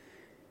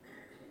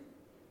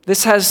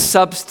 This has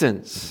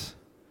substance.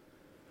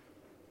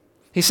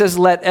 He says,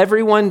 let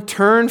everyone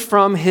turn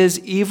from his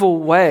evil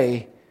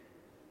way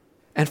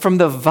and from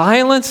the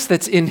violence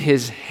that's in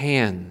his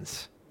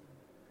hands.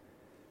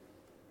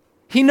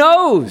 He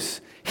knows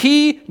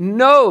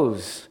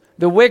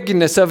the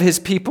wickedness of his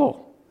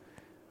people.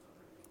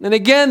 And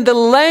again, the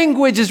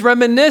language is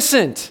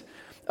reminiscent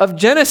of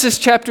Genesis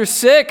chapter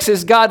 6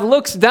 as God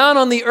looks down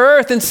on the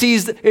earth and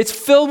sees it's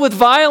filled with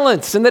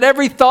violence and that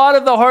every thought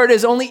of the heart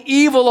is only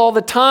evil all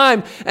the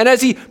time. And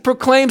as he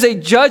proclaims a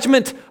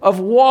judgment of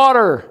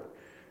water.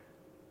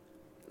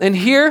 And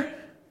here,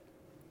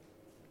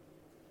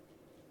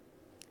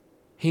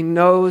 he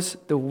knows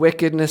the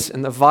wickedness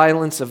and the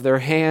violence of their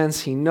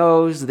hands. He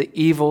knows the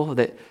evil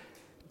that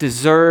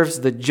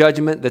deserves the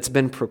judgment that's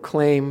been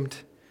proclaimed.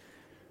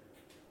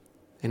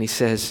 And he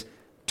says,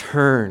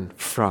 turn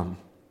from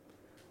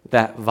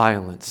that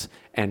violence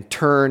and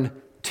turn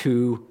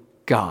to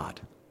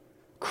God.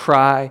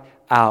 Cry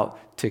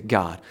out to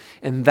God.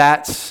 And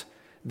that's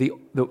the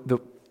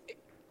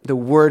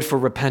word for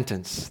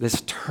repentance,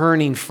 this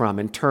turning from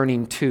and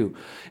turning to.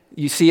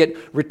 You see it,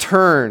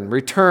 return,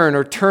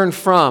 or turn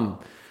from.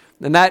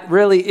 And that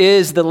really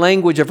is the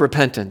language of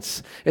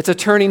repentance. It's a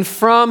turning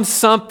from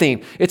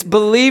something. It's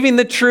believing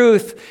the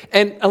truth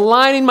and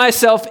aligning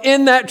myself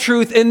in that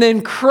truth and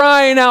then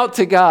crying out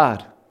to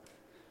God.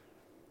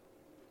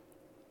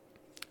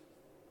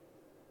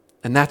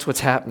 And that's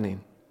what's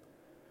happening.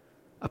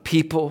 A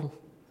people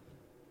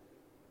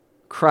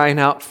crying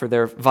out for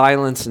their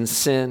violence and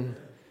sin.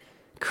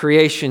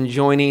 Creation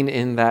joining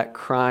in that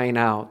crying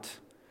out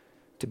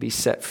to be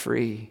set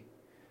free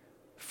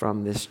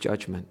from this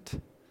judgment.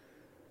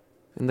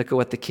 And look at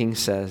what the king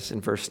says in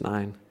verse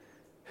 9.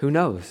 Who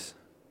knows?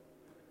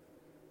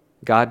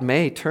 God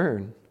may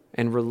turn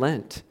and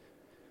relent.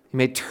 He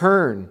may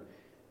turn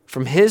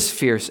from his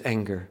fierce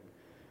anger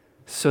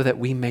so that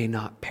we may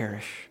not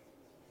perish.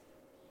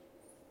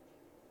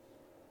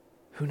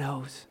 Who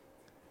knows?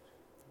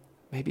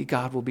 Maybe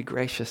God will be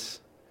gracious.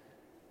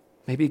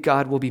 Maybe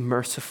God will be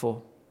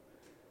merciful.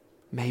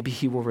 Maybe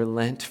he will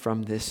relent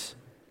from this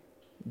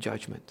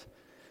judgment.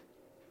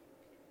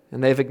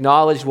 And they've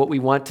acknowledged what we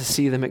want to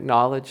see them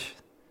acknowledge.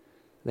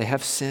 They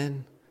have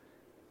sin,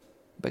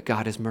 but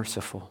God is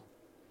merciful.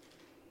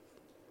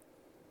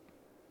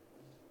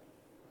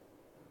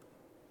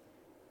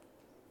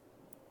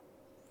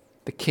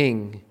 The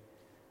king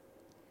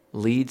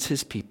leads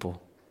his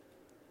people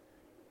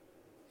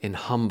in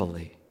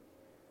humbly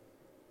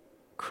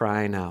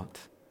crying out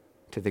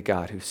to the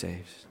God who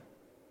saves.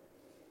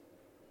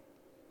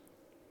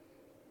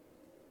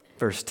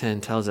 Verse 10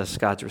 tells us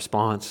God's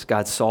response.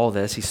 God saw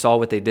this. He saw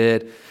what they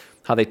did,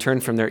 how they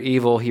turned from their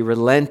evil. He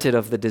relented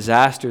of the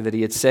disaster that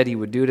he had said he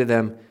would do to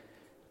them,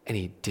 and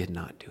he did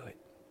not do it.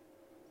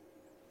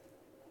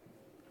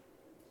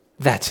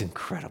 That's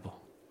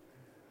incredible.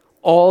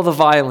 All the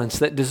violence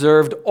that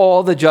deserved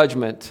all the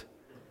judgment,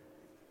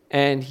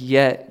 and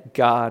yet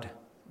God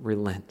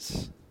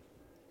relents.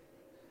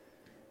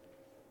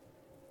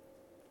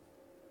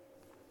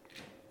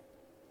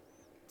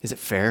 Is it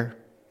fair?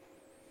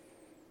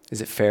 Is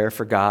it fair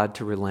for God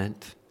to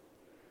relent?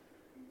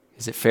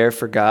 Is it fair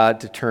for God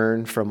to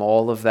turn from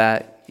all of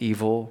that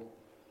evil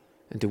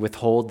and to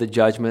withhold the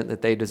judgment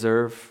that they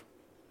deserve?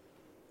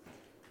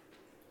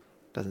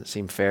 Doesn't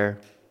seem fair.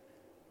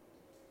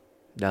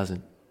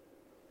 Doesn't.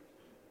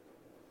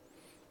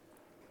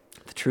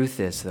 The truth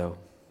is, though,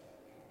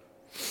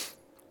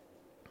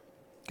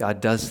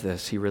 God does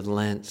this. He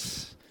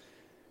relents.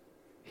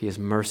 He is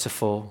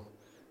merciful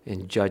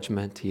in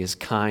judgment. He is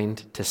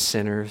kind to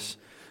sinners,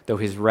 though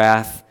his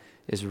wrath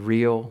is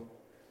real,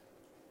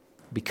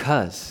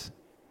 because,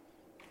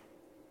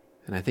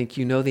 and I think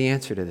you know the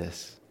answer to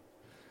this,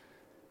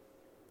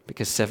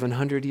 because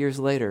 700 years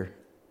later,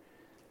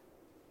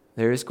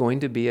 there is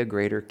going to be a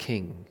greater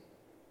king.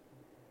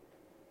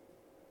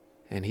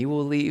 And he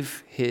will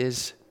leave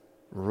his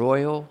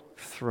royal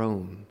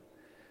throne,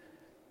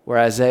 where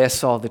Isaiah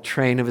saw the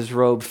train of his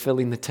robe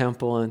filling the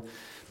temple and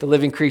the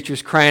living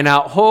creatures crying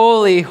out,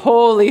 "Holy,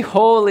 holy,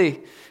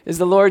 holy is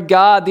the Lord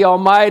God, the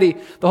Almighty.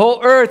 The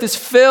whole earth is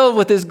filled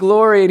with his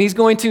glory, and he's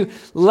going to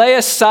lay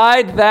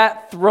aside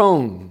that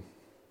throne,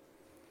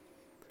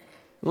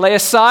 lay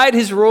aside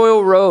his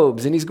royal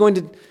robes, and he's going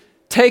to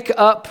take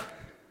up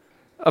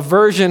a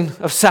version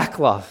of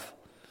sackcloth.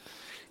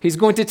 He's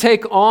going to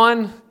take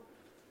on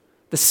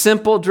the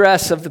simple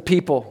dress of the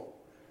people.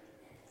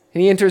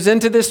 And he enters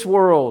into this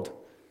world,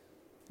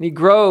 and he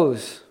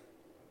grows.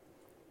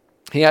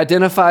 He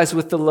identifies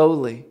with the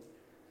lowly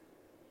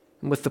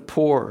and with the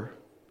poor.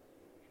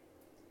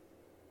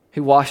 He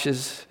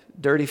washes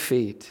dirty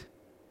feet.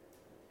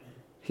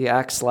 He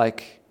acts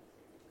like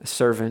a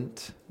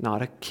servant,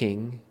 not a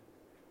king.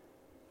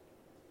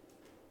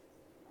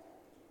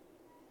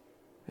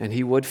 And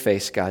he would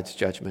face God's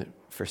judgment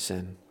for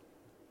sin.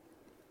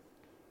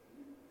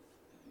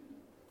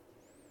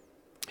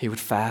 He would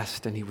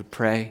fast and he would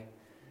pray.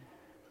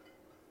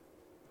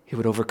 He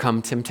would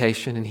overcome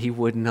temptation and he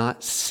would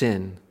not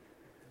sin.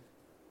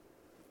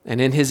 And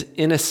in his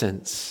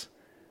innocence,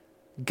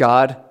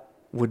 God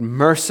would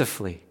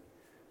mercifully,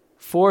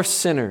 for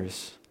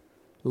sinners,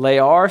 lay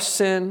our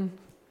sin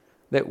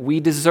that we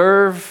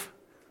deserve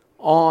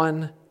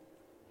on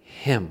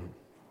him.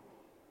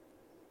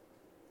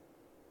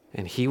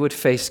 And he would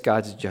face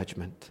God's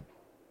judgment.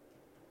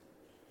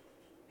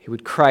 He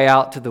would cry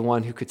out to the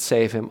one who could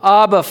save him,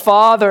 "Abba,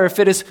 Father, if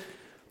it is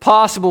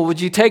possible, would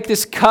you take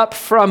this cup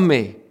from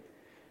me?"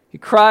 He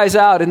cries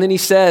out, and then he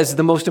says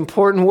the most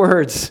important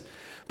words,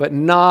 "But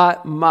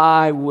not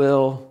my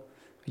will,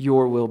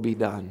 your will be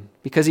done."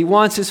 Because he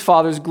wants his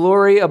Father's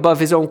glory above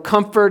his own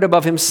comfort,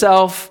 above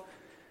himself.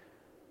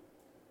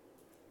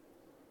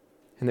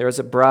 And there is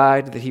a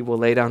bride that he will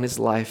lay down his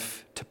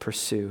life to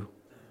pursue.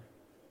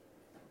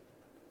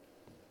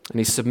 And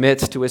he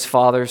submits to his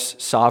Father's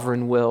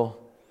sovereign will.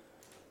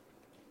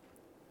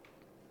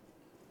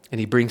 And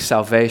he brings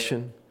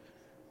salvation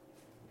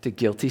to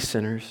guilty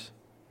sinners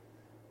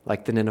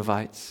like the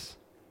Ninevites,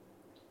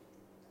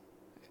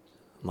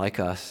 like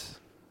us.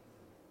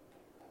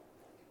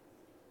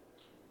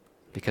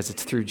 Because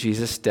it's through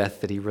Jesus'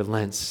 death that he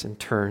relents and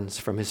turns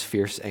from his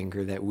fierce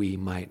anger that we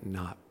might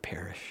not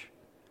perish.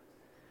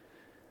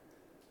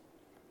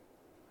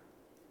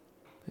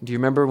 Do you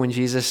remember when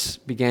Jesus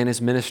began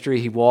his ministry?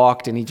 He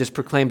walked and he just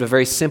proclaimed a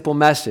very simple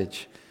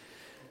message.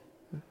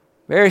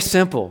 Very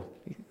simple.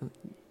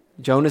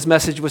 Jonah's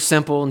message was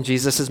simple and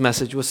Jesus'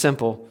 message was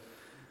simple.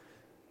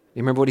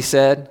 You remember what he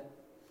said?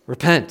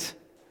 Repent,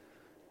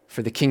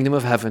 for the kingdom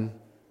of heaven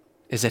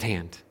is at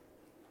hand.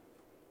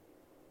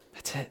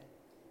 That's it.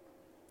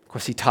 Of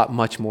course, he taught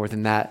much more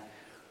than that.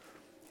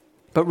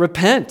 But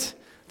repent.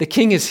 The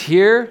king is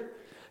here.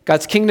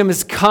 God's kingdom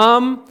has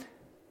come.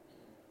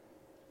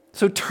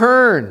 So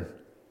turn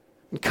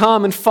and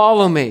come and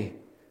follow me.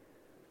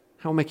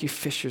 I will make you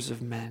fishers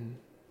of men.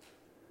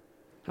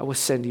 I will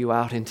send you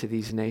out into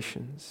these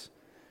nations.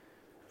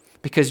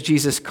 Because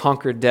Jesus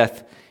conquered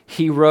death,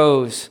 he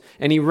rose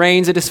and he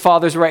reigns at his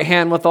Father's right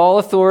hand with all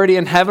authority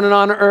in heaven and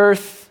on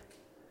earth.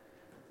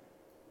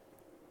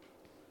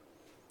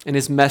 And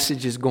his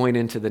message is going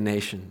into the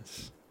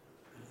nations.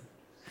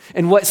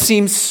 And what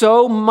seems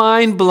so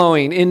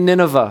mind-blowing in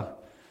Nineveh,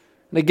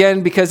 and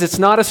again, because it's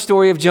not a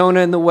story of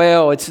Jonah and the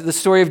whale, it's the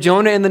story of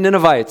Jonah and the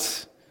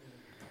Ninevites.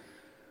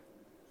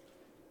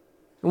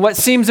 And what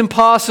seems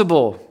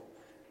impossible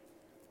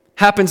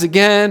happens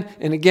again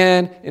and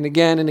again and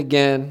again and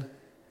again.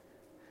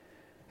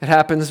 It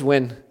happens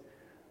when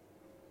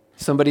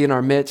somebody in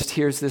our midst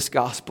hears this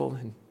gospel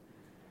and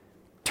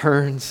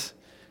turns.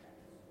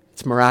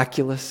 It's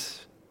miraculous.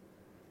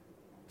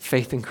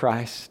 Faith in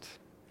Christ.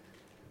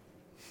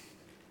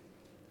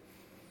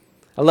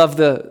 I love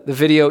the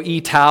video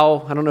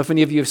E-Tao. I don't know if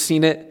any of you have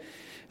seen it.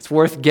 It's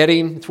worth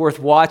getting. It's worth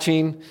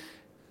watching.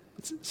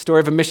 It's a story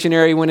of a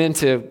missionary who went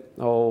into,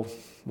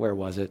 where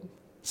was it?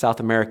 South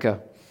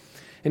America.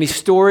 And he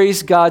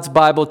stories God's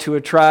Bible to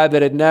a tribe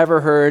that had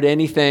never heard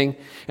anything.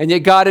 And yet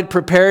God had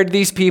prepared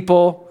these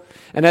people.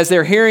 And as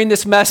they're hearing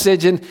this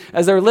message and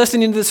as they're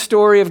listening to the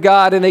story of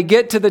God and they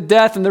get to the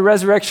death and the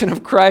resurrection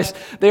of Christ,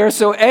 they are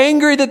so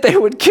angry that they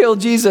would kill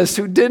Jesus,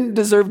 who didn't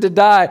deserve to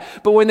die.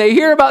 But when they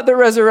hear about the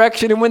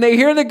resurrection and when they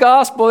hear the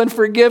gospel and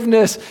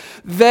forgiveness,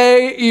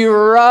 they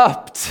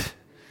erupt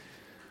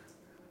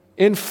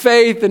in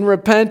faith and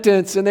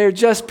repentance, and they're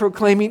just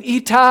proclaiming,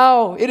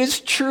 "Itao, it is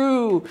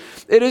true,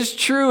 it is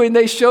true." And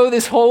they show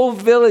this whole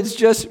village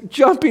just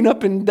jumping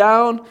up and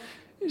down.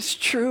 It's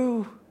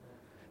true,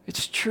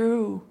 it's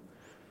true.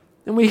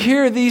 And we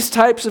hear these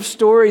types of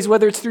stories,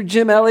 whether it's through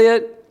Jim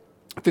Elliot,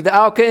 through the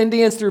Auca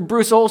Indians, through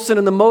Bruce Olson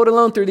and the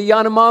Motalone, through the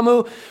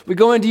Yanomamo. We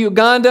go into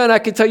Uganda, and I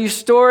can tell you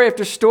story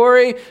after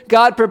story,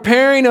 God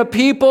preparing a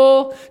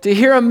people to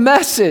hear a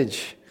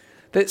message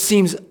that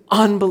seems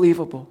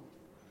unbelievable.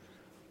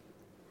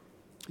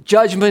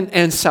 Judgment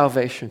and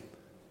salvation.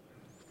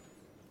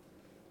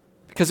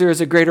 Because there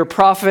is a greater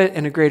prophet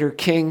and a greater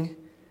king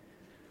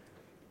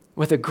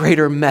with a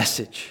greater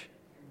message.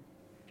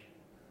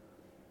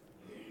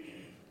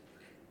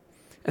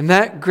 And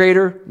that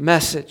greater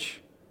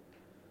message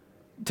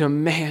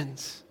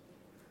demands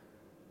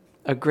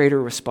a greater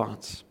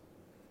response.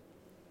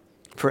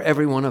 for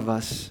every one of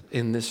us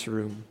in this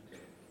room.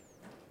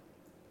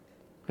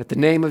 At the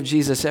name of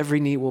Jesus, every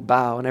knee will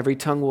bow and every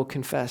tongue will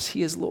confess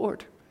He is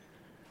Lord.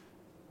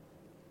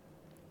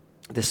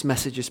 This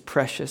message is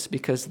precious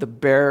because the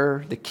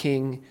bearer, the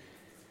King,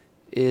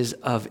 is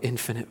of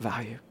infinite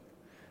value.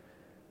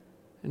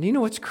 And you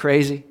know what's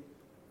crazy?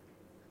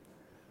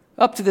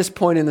 Up to this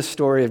point in the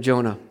story of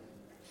Jonah,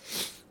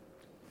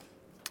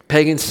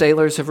 pagan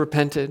sailors have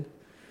repented,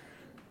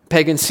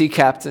 pagan sea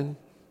captain,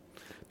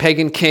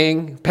 pagan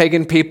king,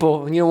 pagan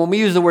people. And when we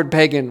use the word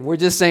pagan, we're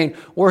just saying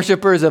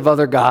worshipers of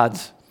other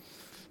gods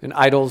and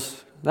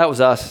idols. That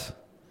was us.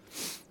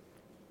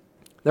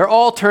 They're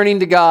all turning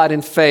to God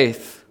in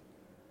faith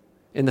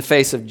in the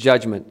face of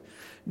judgment.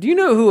 Do you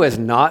know who has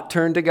not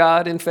turned to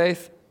God in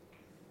faith?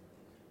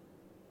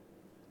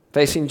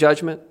 Facing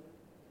judgment?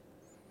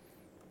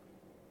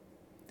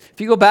 If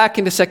you go back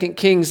into 2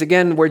 Kings,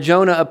 again, where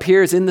Jonah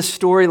appears in the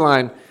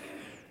storyline,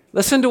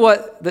 listen to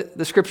what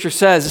the scripture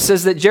says. It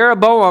says that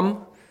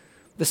Jeroboam,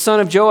 the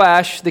son of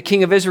Joash, the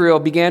king of Israel,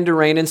 began to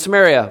reign in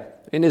Samaria,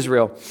 in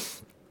Israel.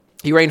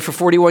 He reigned for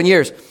 41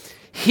 years.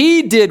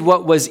 He did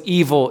what was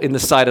evil in the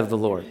sight of the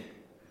Lord.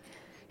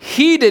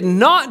 He did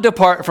not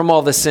depart from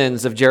all the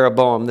sins of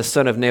Jeroboam, the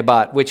son of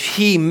Nebat, which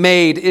he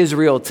made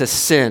Israel to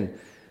sin.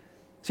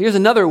 So here's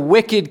another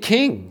wicked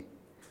king.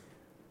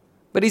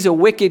 But he's a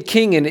wicked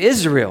king in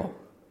Israel.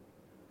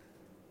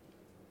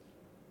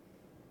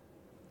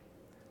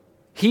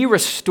 He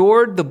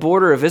restored the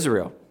border of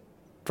Israel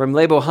from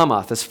Lebo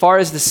Hamath as far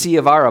as the Sea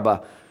of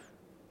Arabah,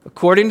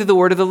 according to the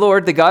word of the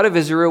Lord, the God of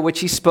Israel, which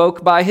he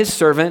spoke by his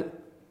servant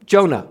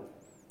Jonah,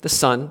 the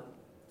son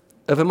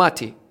of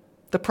Amittai,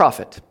 the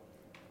prophet,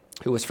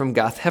 who was from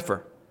Gath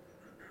Hepher.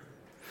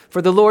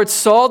 For the Lord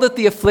saw that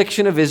the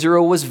affliction of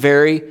Israel was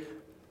very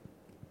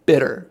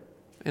bitter.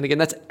 And again,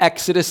 that's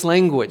Exodus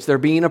language. They're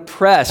being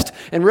oppressed.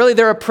 And really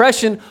their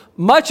oppression,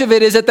 much of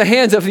it is at the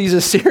hands of these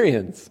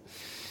Assyrians.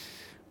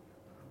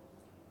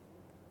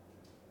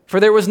 For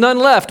there was none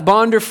left,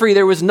 bond or free.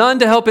 There was none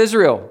to help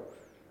Israel.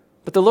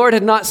 But the Lord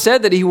had not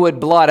said that he would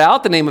blot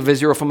out the name of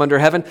Israel from under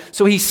heaven.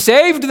 So he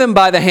saved them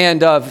by the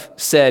hand of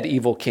said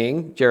evil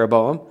king,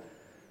 Jeroboam,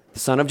 the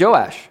son of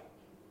Joash.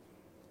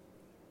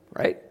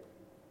 Right?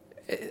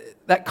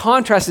 That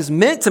contrast is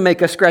meant to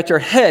make us scratch our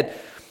head.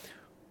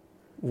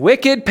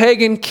 Wicked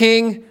pagan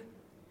king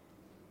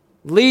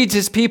leads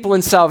his people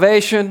in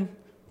salvation,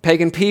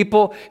 pagan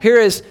people. Here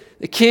is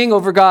the king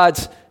over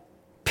God's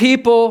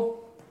people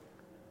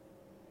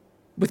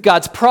with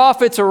God's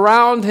prophets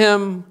around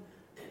him,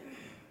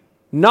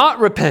 not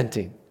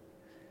repenting,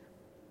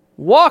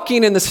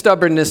 walking in the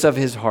stubbornness of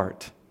his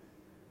heart,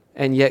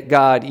 and yet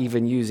God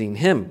even using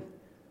him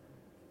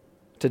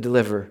to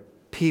deliver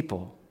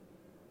people.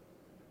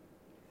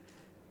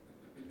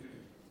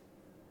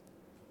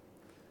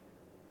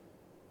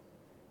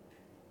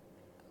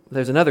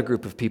 There's another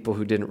group of people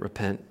who didn't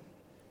repent.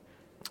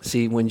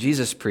 See, when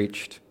Jesus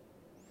preached,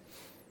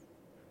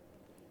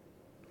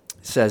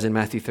 it says in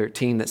Matthew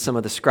 13 that some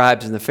of the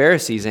scribes and the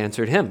Pharisees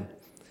answered him,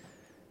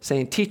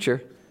 saying,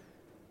 "Teacher,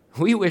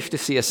 we wish to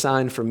see a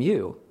sign from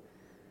you."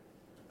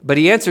 But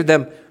he answered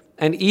them,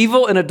 "An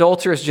evil and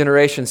adulterous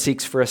generation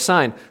seeks for a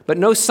sign, but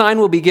no sign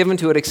will be given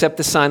to it except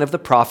the sign of the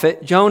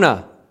prophet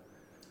Jonah.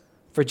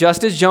 For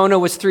just as Jonah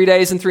was 3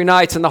 days and 3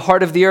 nights in the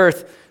heart of the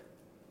earth,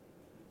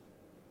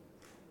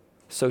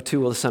 so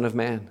too will the Son of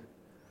Man."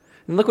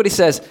 And look what he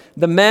says.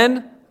 "The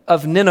men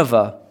of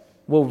Nineveh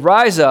will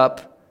rise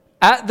up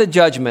at the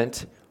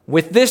judgment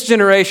with this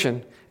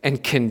generation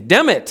and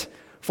condemn it,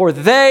 for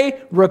they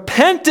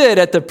repented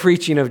at the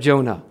preaching of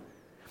Jonah.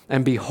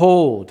 And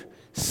behold,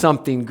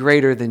 something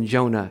greater than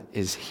Jonah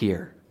is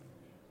here."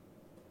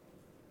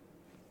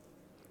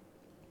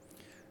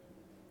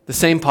 The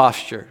same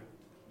posture.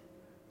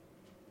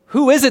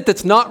 Who is it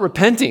that's not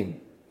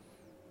repenting?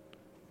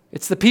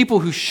 It's the people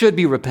who should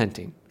be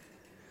repenting.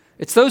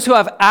 It's those who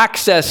have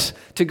access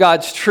to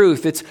God's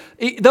truth. It's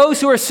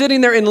those who are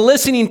sitting there and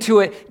listening to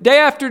it day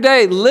after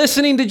day,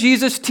 listening to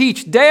Jesus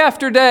teach day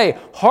after day,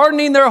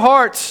 hardening their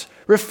hearts,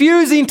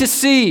 refusing to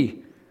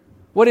see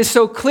what is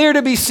so clear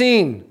to be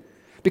seen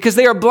because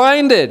they are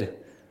blinded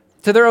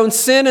to their own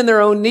sin and their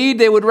own need.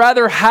 They would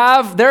rather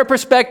have their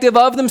perspective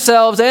of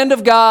themselves and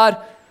of God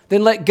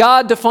than let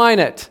God define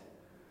it.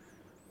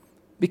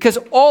 Because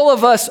all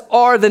of us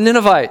are the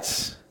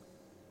Ninevites.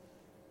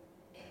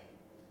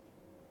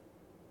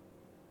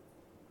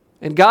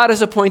 And God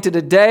has appointed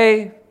a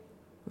day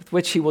with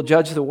which he will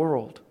judge the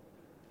world.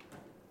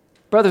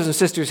 Brothers and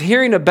sisters,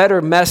 hearing a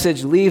better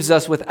message leaves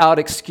us without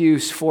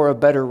excuse for a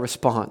better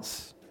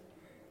response.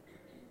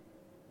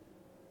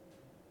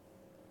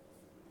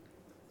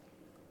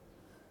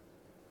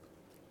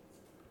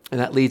 And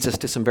that leads us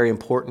to some very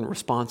important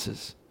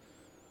responses.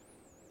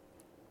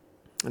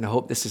 And I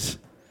hope this is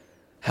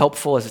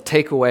helpful as a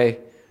takeaway,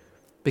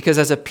 because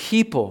as a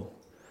people,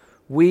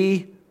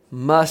 we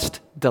must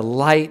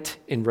delight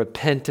in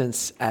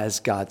repentance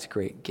as God's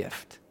great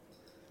gift.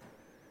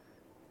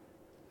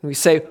 We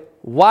say,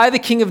 why the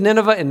king of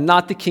Nineveh and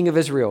not the king of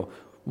Israel?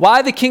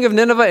 Why the king of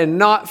Nineveh and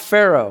not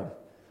Pharaoh?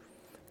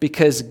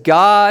 Because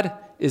God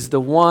is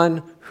the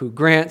one who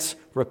grants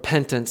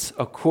repentance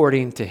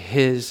according to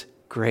his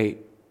great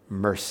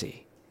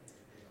mercy.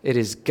 It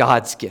is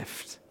God's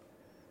gift.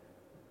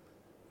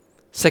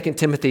 2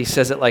 Timothy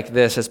says it like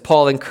this, as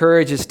Paul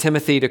encourages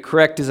Timothy to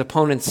correct his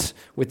opponents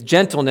with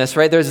gentleness,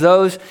 right? There's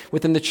those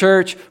within the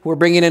church who are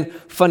bringing in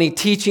funny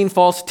teaching,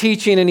 false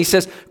teaching, and he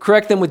says,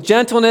 correct them with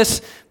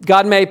gentleness.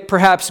 God may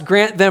perhaps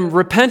grant them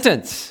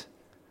repentance,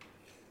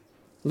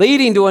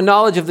 leading to a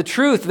knowledge of the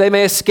truth. They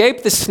may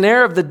escape the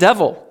snare of the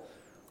devil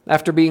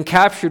after being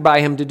captured by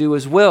him to do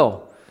his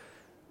will.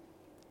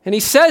 And he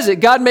says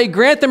it, God may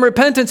grant them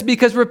repentance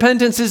because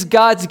repentance is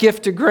God's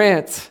gift to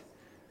grant.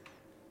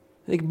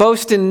 They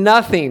boast in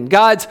nothing.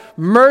 God's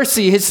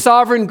mercy, his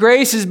sovereign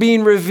grace is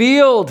being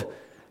revealed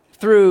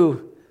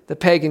through the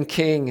pagan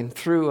king and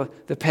through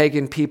the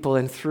pagan people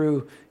and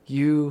through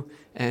you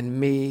and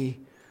me,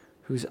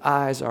 whose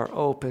eyes are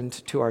opened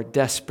to our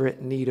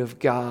desperate need of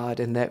God,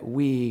 and that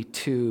we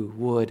too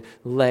would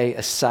lay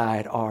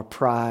aside our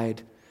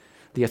pride,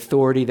 the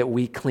authority that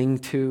we cling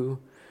to,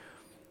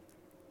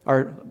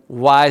 our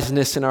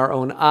wiseness in our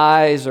own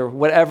eyes, or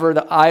whatever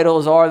the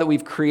idols are that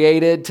we've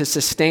created to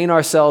sustain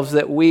ourselves,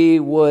 that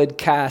we would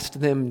cast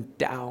them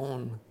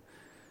down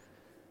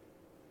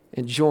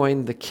and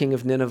join the king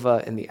of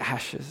Nineveh in the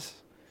ashes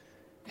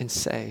and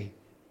say,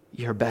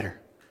 you're better.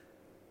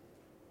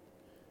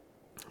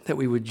 That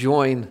we would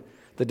join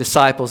the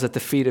disciples at the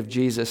feet of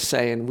Jesus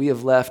saying, we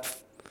have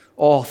left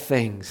all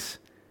things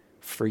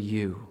for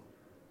you.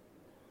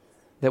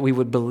 That we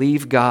would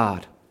believe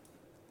God,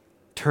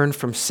 turn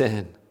from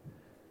sin,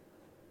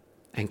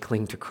 and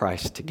cling to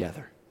Christ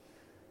together.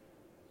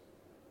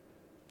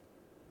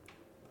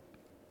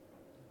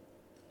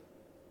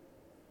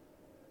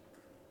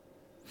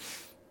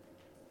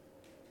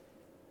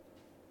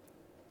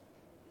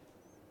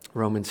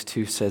 Romans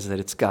 2 says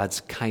that it's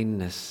God's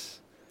kindness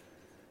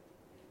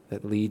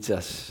that leads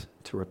us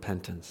to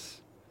repentance.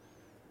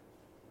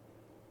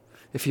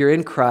 If you're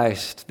in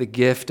Christ, the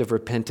gift of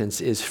repentance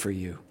is for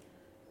you.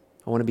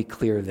 I want to be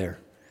clear there.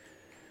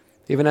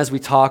 Even as we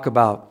talk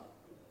about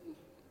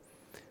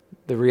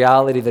the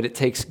reality that it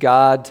takes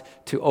God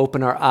to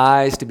open our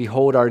eyes, to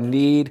behold our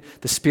need,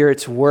 the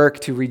Spirit's work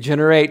to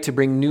regenerate, to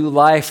bring new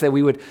life, that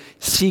we would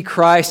see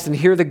Christ and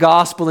hear the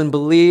gospel and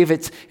believe.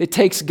 It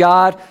takes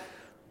God.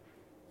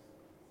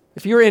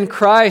 If you're in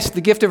Christ,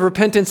 the gift of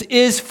repentance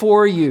is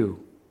for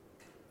you.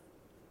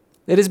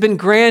 It has been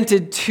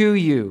granted to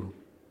you.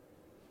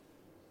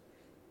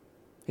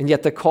 And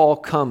yet the call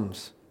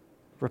comes,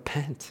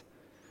 repent.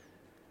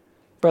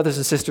 Brothers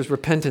and sisters,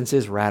 repentance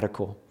is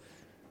radical.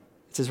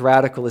 It's as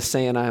radical as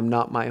saying, I am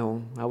not my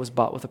own. I was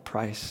bought with a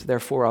price.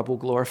 Therefore, I will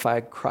glorify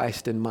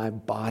Christ in my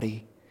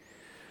body.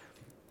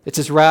 It's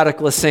as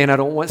radical as saying, I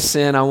don't want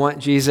sin, I want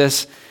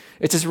Jesus.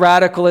 It's as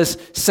radical as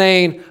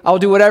saying, I'll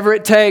do whatever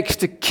it takes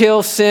to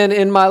kill sin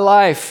in my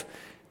life.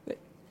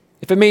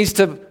 If it means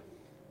to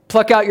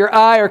pluck out your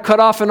eye or cut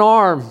off an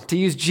arm, to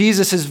use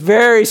Jesus'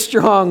 very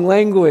strong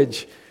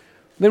language,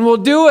 then we'll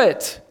do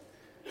it.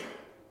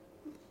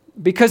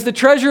 Because the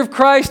treasure of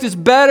Christ is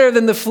better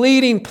than the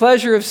fleeting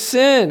pleasure of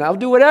sin. I'll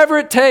do whatever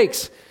it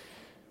takes.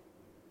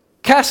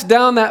 Cast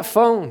down that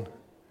phone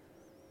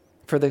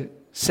for the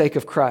sake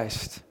of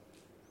Christ.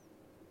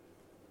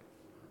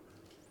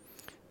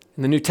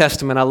 In the New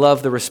Testament, I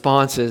love the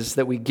responses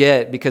that we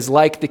get because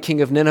like the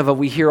king of Nineveh,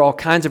 we hear all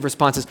kinds of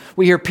responses.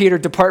 We hear Peter,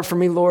 depart from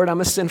me, Lord,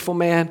 I'm a sinful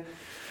man.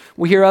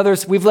 We hear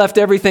others, we've left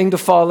everything to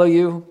follow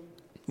you.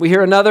 We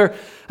hear another,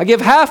 I give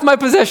half my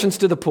possessions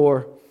to the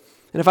poor.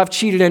 And if I've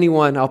cheated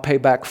anyone, I'll pay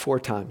back 4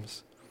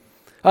 times.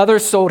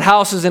 Others sold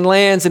houses and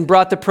lands and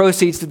brought the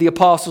proceeds to the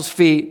apostles'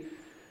 feet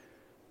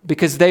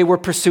because they were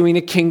pursuing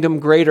a kingdom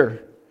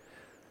greater.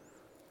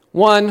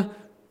 One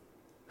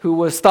who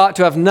was thought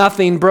to have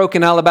nothing broke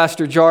an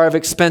alabaster jar of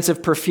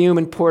expensive perfume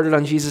and poured it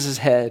on Jesus'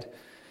 head.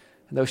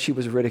 And though she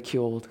was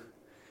ridiculed,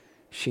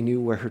 she knew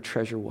where her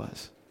treasure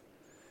was.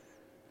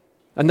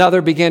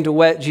 Another began to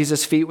wet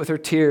Jesus' feet with her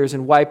tears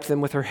and wiped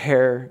them with her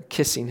hair,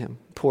 kissing him,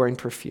 pouring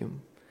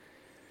perfume.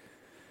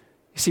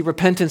 You see,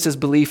 repentance is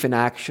belief in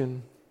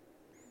action.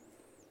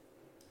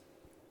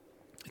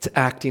 It's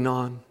acting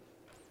on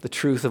the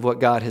truth of what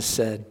God has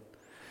said.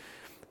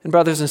 And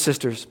brothers and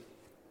sisters,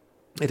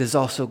 it is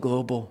also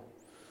global.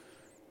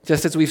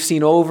 Just as we've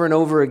seen over and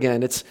over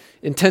again, it's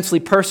intensely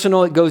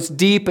personal, it goes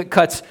deep, it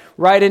cuts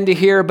right into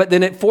here, but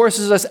then it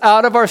forces us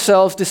out of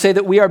ourselves to say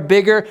that we are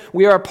bigger,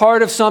 we are a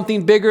part of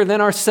something bigger than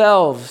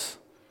ourselves.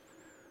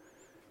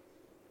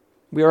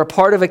 We are a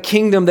part of a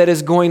kingdom that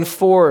is going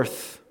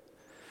forth.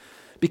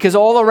 Because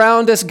all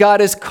around us, God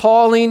is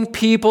calling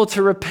people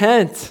to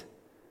repent.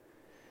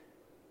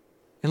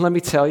 And let me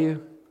tell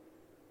you,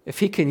 if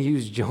he can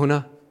use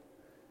Jonah,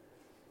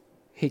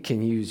 he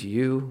can use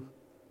you.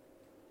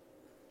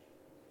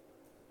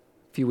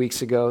 A few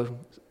weeks ago,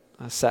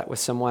 I sat with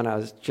someone, I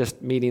was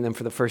just meeting them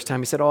for the first time.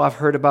 He said, I've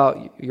heard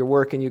about your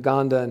work in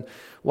Uganda, and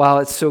wow,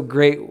 it's so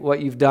great what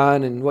you've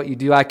done and what you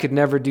do. I could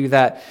never do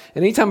that.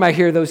 And anytime I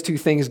hear those two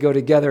things go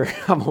together,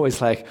 I'm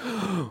always like,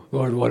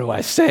 Lord, what do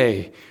I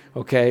say?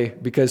 Okay,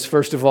 because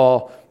first of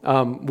all,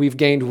 we've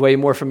gained way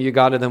more from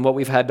Uganda than what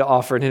we've had to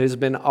offer, and it has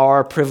been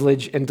our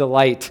privilege and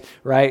delight,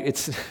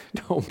 right?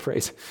 Don't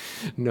praise.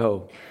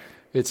 No,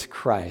 it's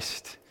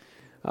Christ.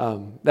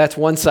 That's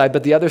one side,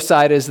 but the other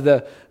side is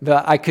the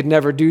I could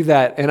never do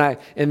that. And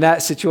in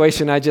that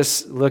situation, I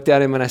just looked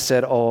at him and I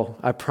said,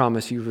 I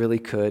promise you really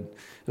could.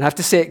 And I have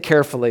to say it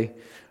carefully,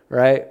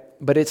 right?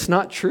 But it's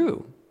not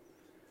true.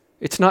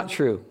 It's not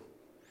true.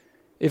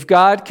 If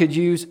God could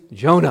use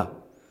Jonah,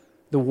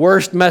 the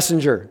worst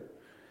messenger,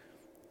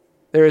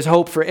 there is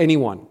hope for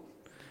anyone.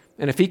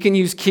 And if he can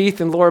use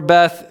Keith and Laura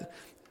Beth,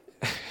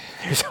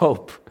 there's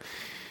hope.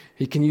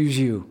 He can use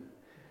you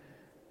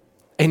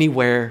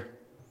anywhere,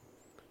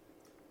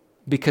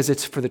 because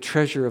it's for the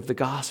treasure of the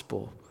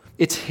gospel.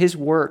 It's his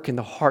work in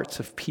the hearts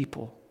of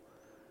people.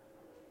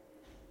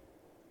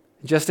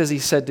 Just as he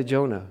said to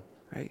Jonah,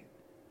 right?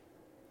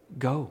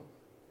 Go.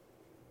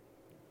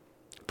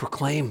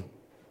 Proclaim.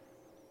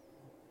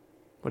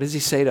 What does he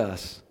say to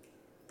us?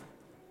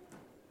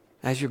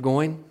 As you're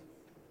going,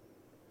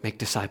 make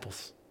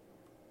disciples.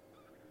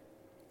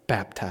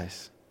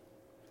 Baptize.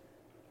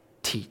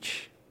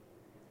 Teach.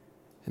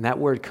 And that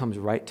word comes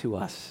right to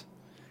us.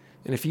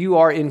 And if you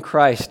are in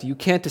Christ, you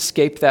can't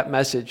escape that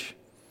message.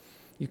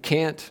 You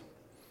can't.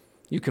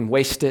 You can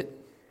waste it,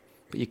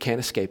 but you can't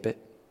escape it.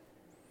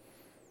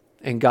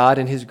 And God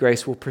in his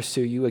grace will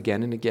pursue you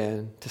again and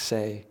again to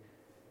say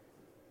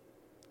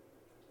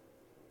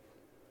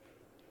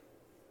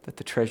that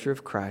the treasure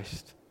of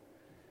Christ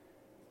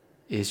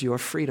is your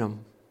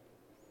freedom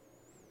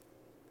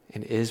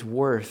and is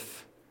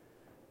worth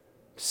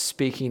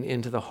speaking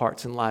into the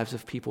hearts and lives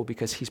of people,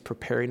 because he's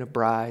preparing a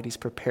bride, he's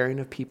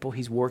preparing a people,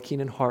 he's working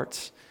in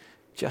hearts.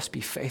 Just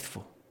be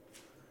faithful.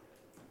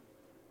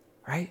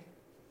 Right?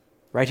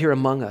 Right here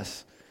among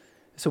us.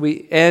 So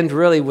we end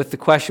really with the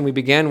question we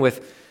began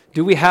with: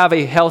 do we have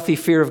a healthy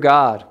fear of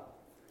God?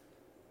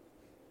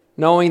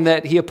 Knowing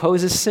that he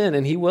opposes sin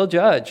and he will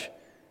judge.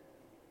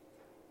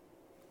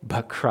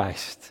 But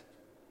Christ,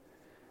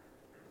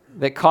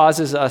 that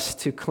causes us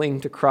to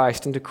cling to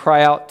Christ and to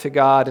cry out to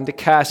God and to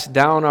cast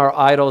down our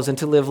idols and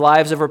to live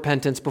lives of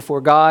repentance before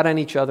God and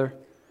each other,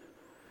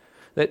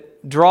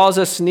 that draws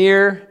us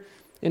near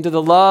into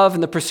the love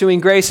and the pursuing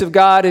grace of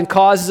God and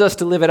causes us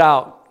to live it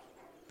out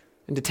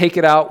and to take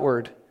it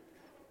outward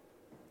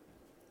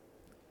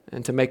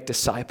and to make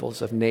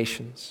disciples of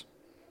nations.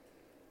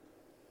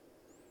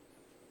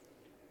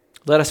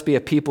 Let us be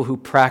a people who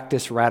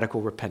practice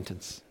radical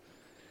repentance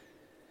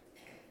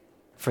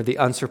for the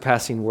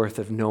unsurpassing worth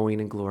of knowing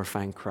and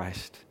glorifying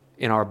Christ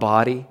in our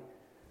body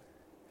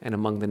and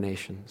among the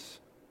nations.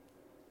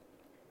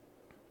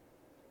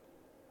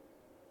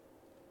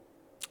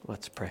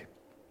 Let's pray.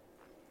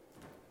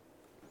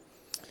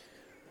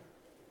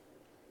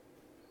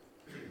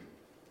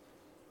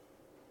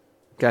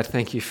 God,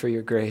 thank you for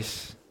your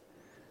grace.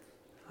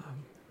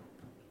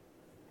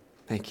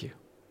 Thank you.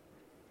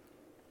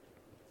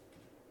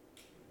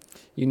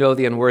 You know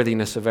the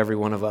unworthiness of every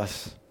one of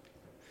us.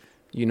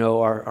 You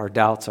know our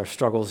doubts, our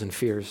struggles and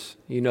fears.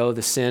 You know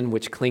the sin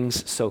which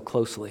clings so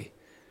closely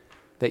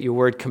that your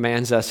word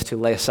commands us to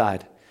lay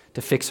aside,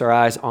 to fix our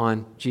eyes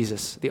on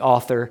Jesus, the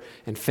author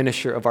and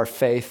finisher of our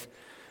faith.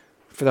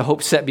 For the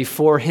hope set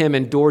before him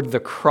endured the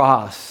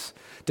cross,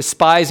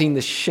 despising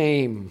the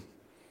shame.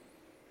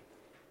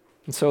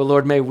 And so,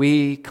 Lord, may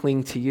we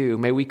cling to you.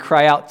 May we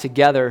cry out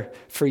together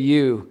for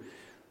you.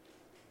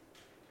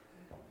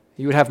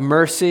 You would have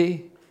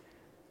mercy,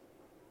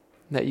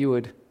 that you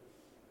would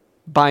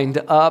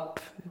bind up,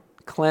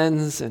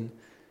 cleanse, and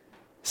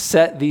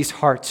set these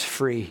hearts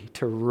free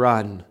to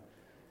run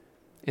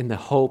in the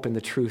hope and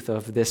the truth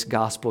of this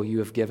gospel you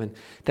have given.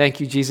 Thank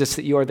you, Jesus,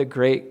 that you are the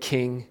great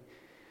King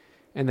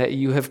and that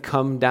you have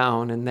come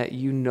down and that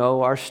you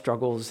know our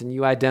struggles and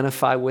you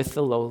identify with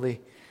the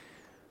lowly,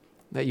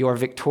 that you are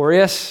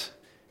victorious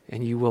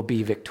and you will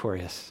be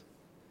victorious.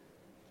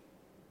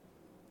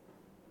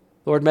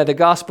 Lord, may the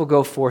gospel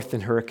go forth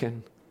in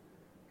Hurricane,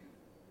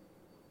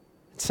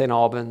 in St.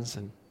 Albans,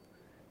 and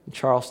in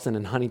Charleston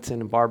and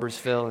Huntington and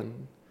Barboursville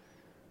and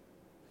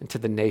into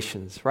the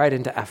nations, right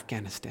into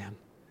Afghanistan,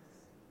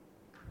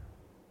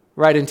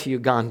 right into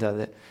Uganda,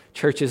 that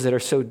churches that are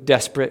so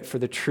desperate for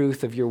the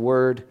truth of your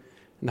word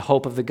and the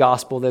hope of the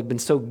gospel that have been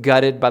so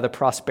gutted by the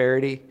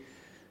prosperity,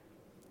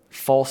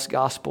 false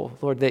gospel,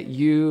 Lord, that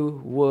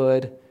you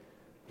would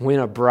win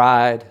a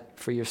bride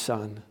for your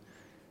son,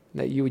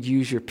 that you would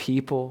use your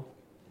people,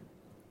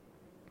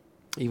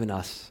 even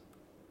us,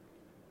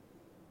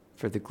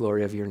 for the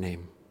glory of your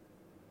name.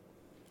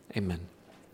 Amen.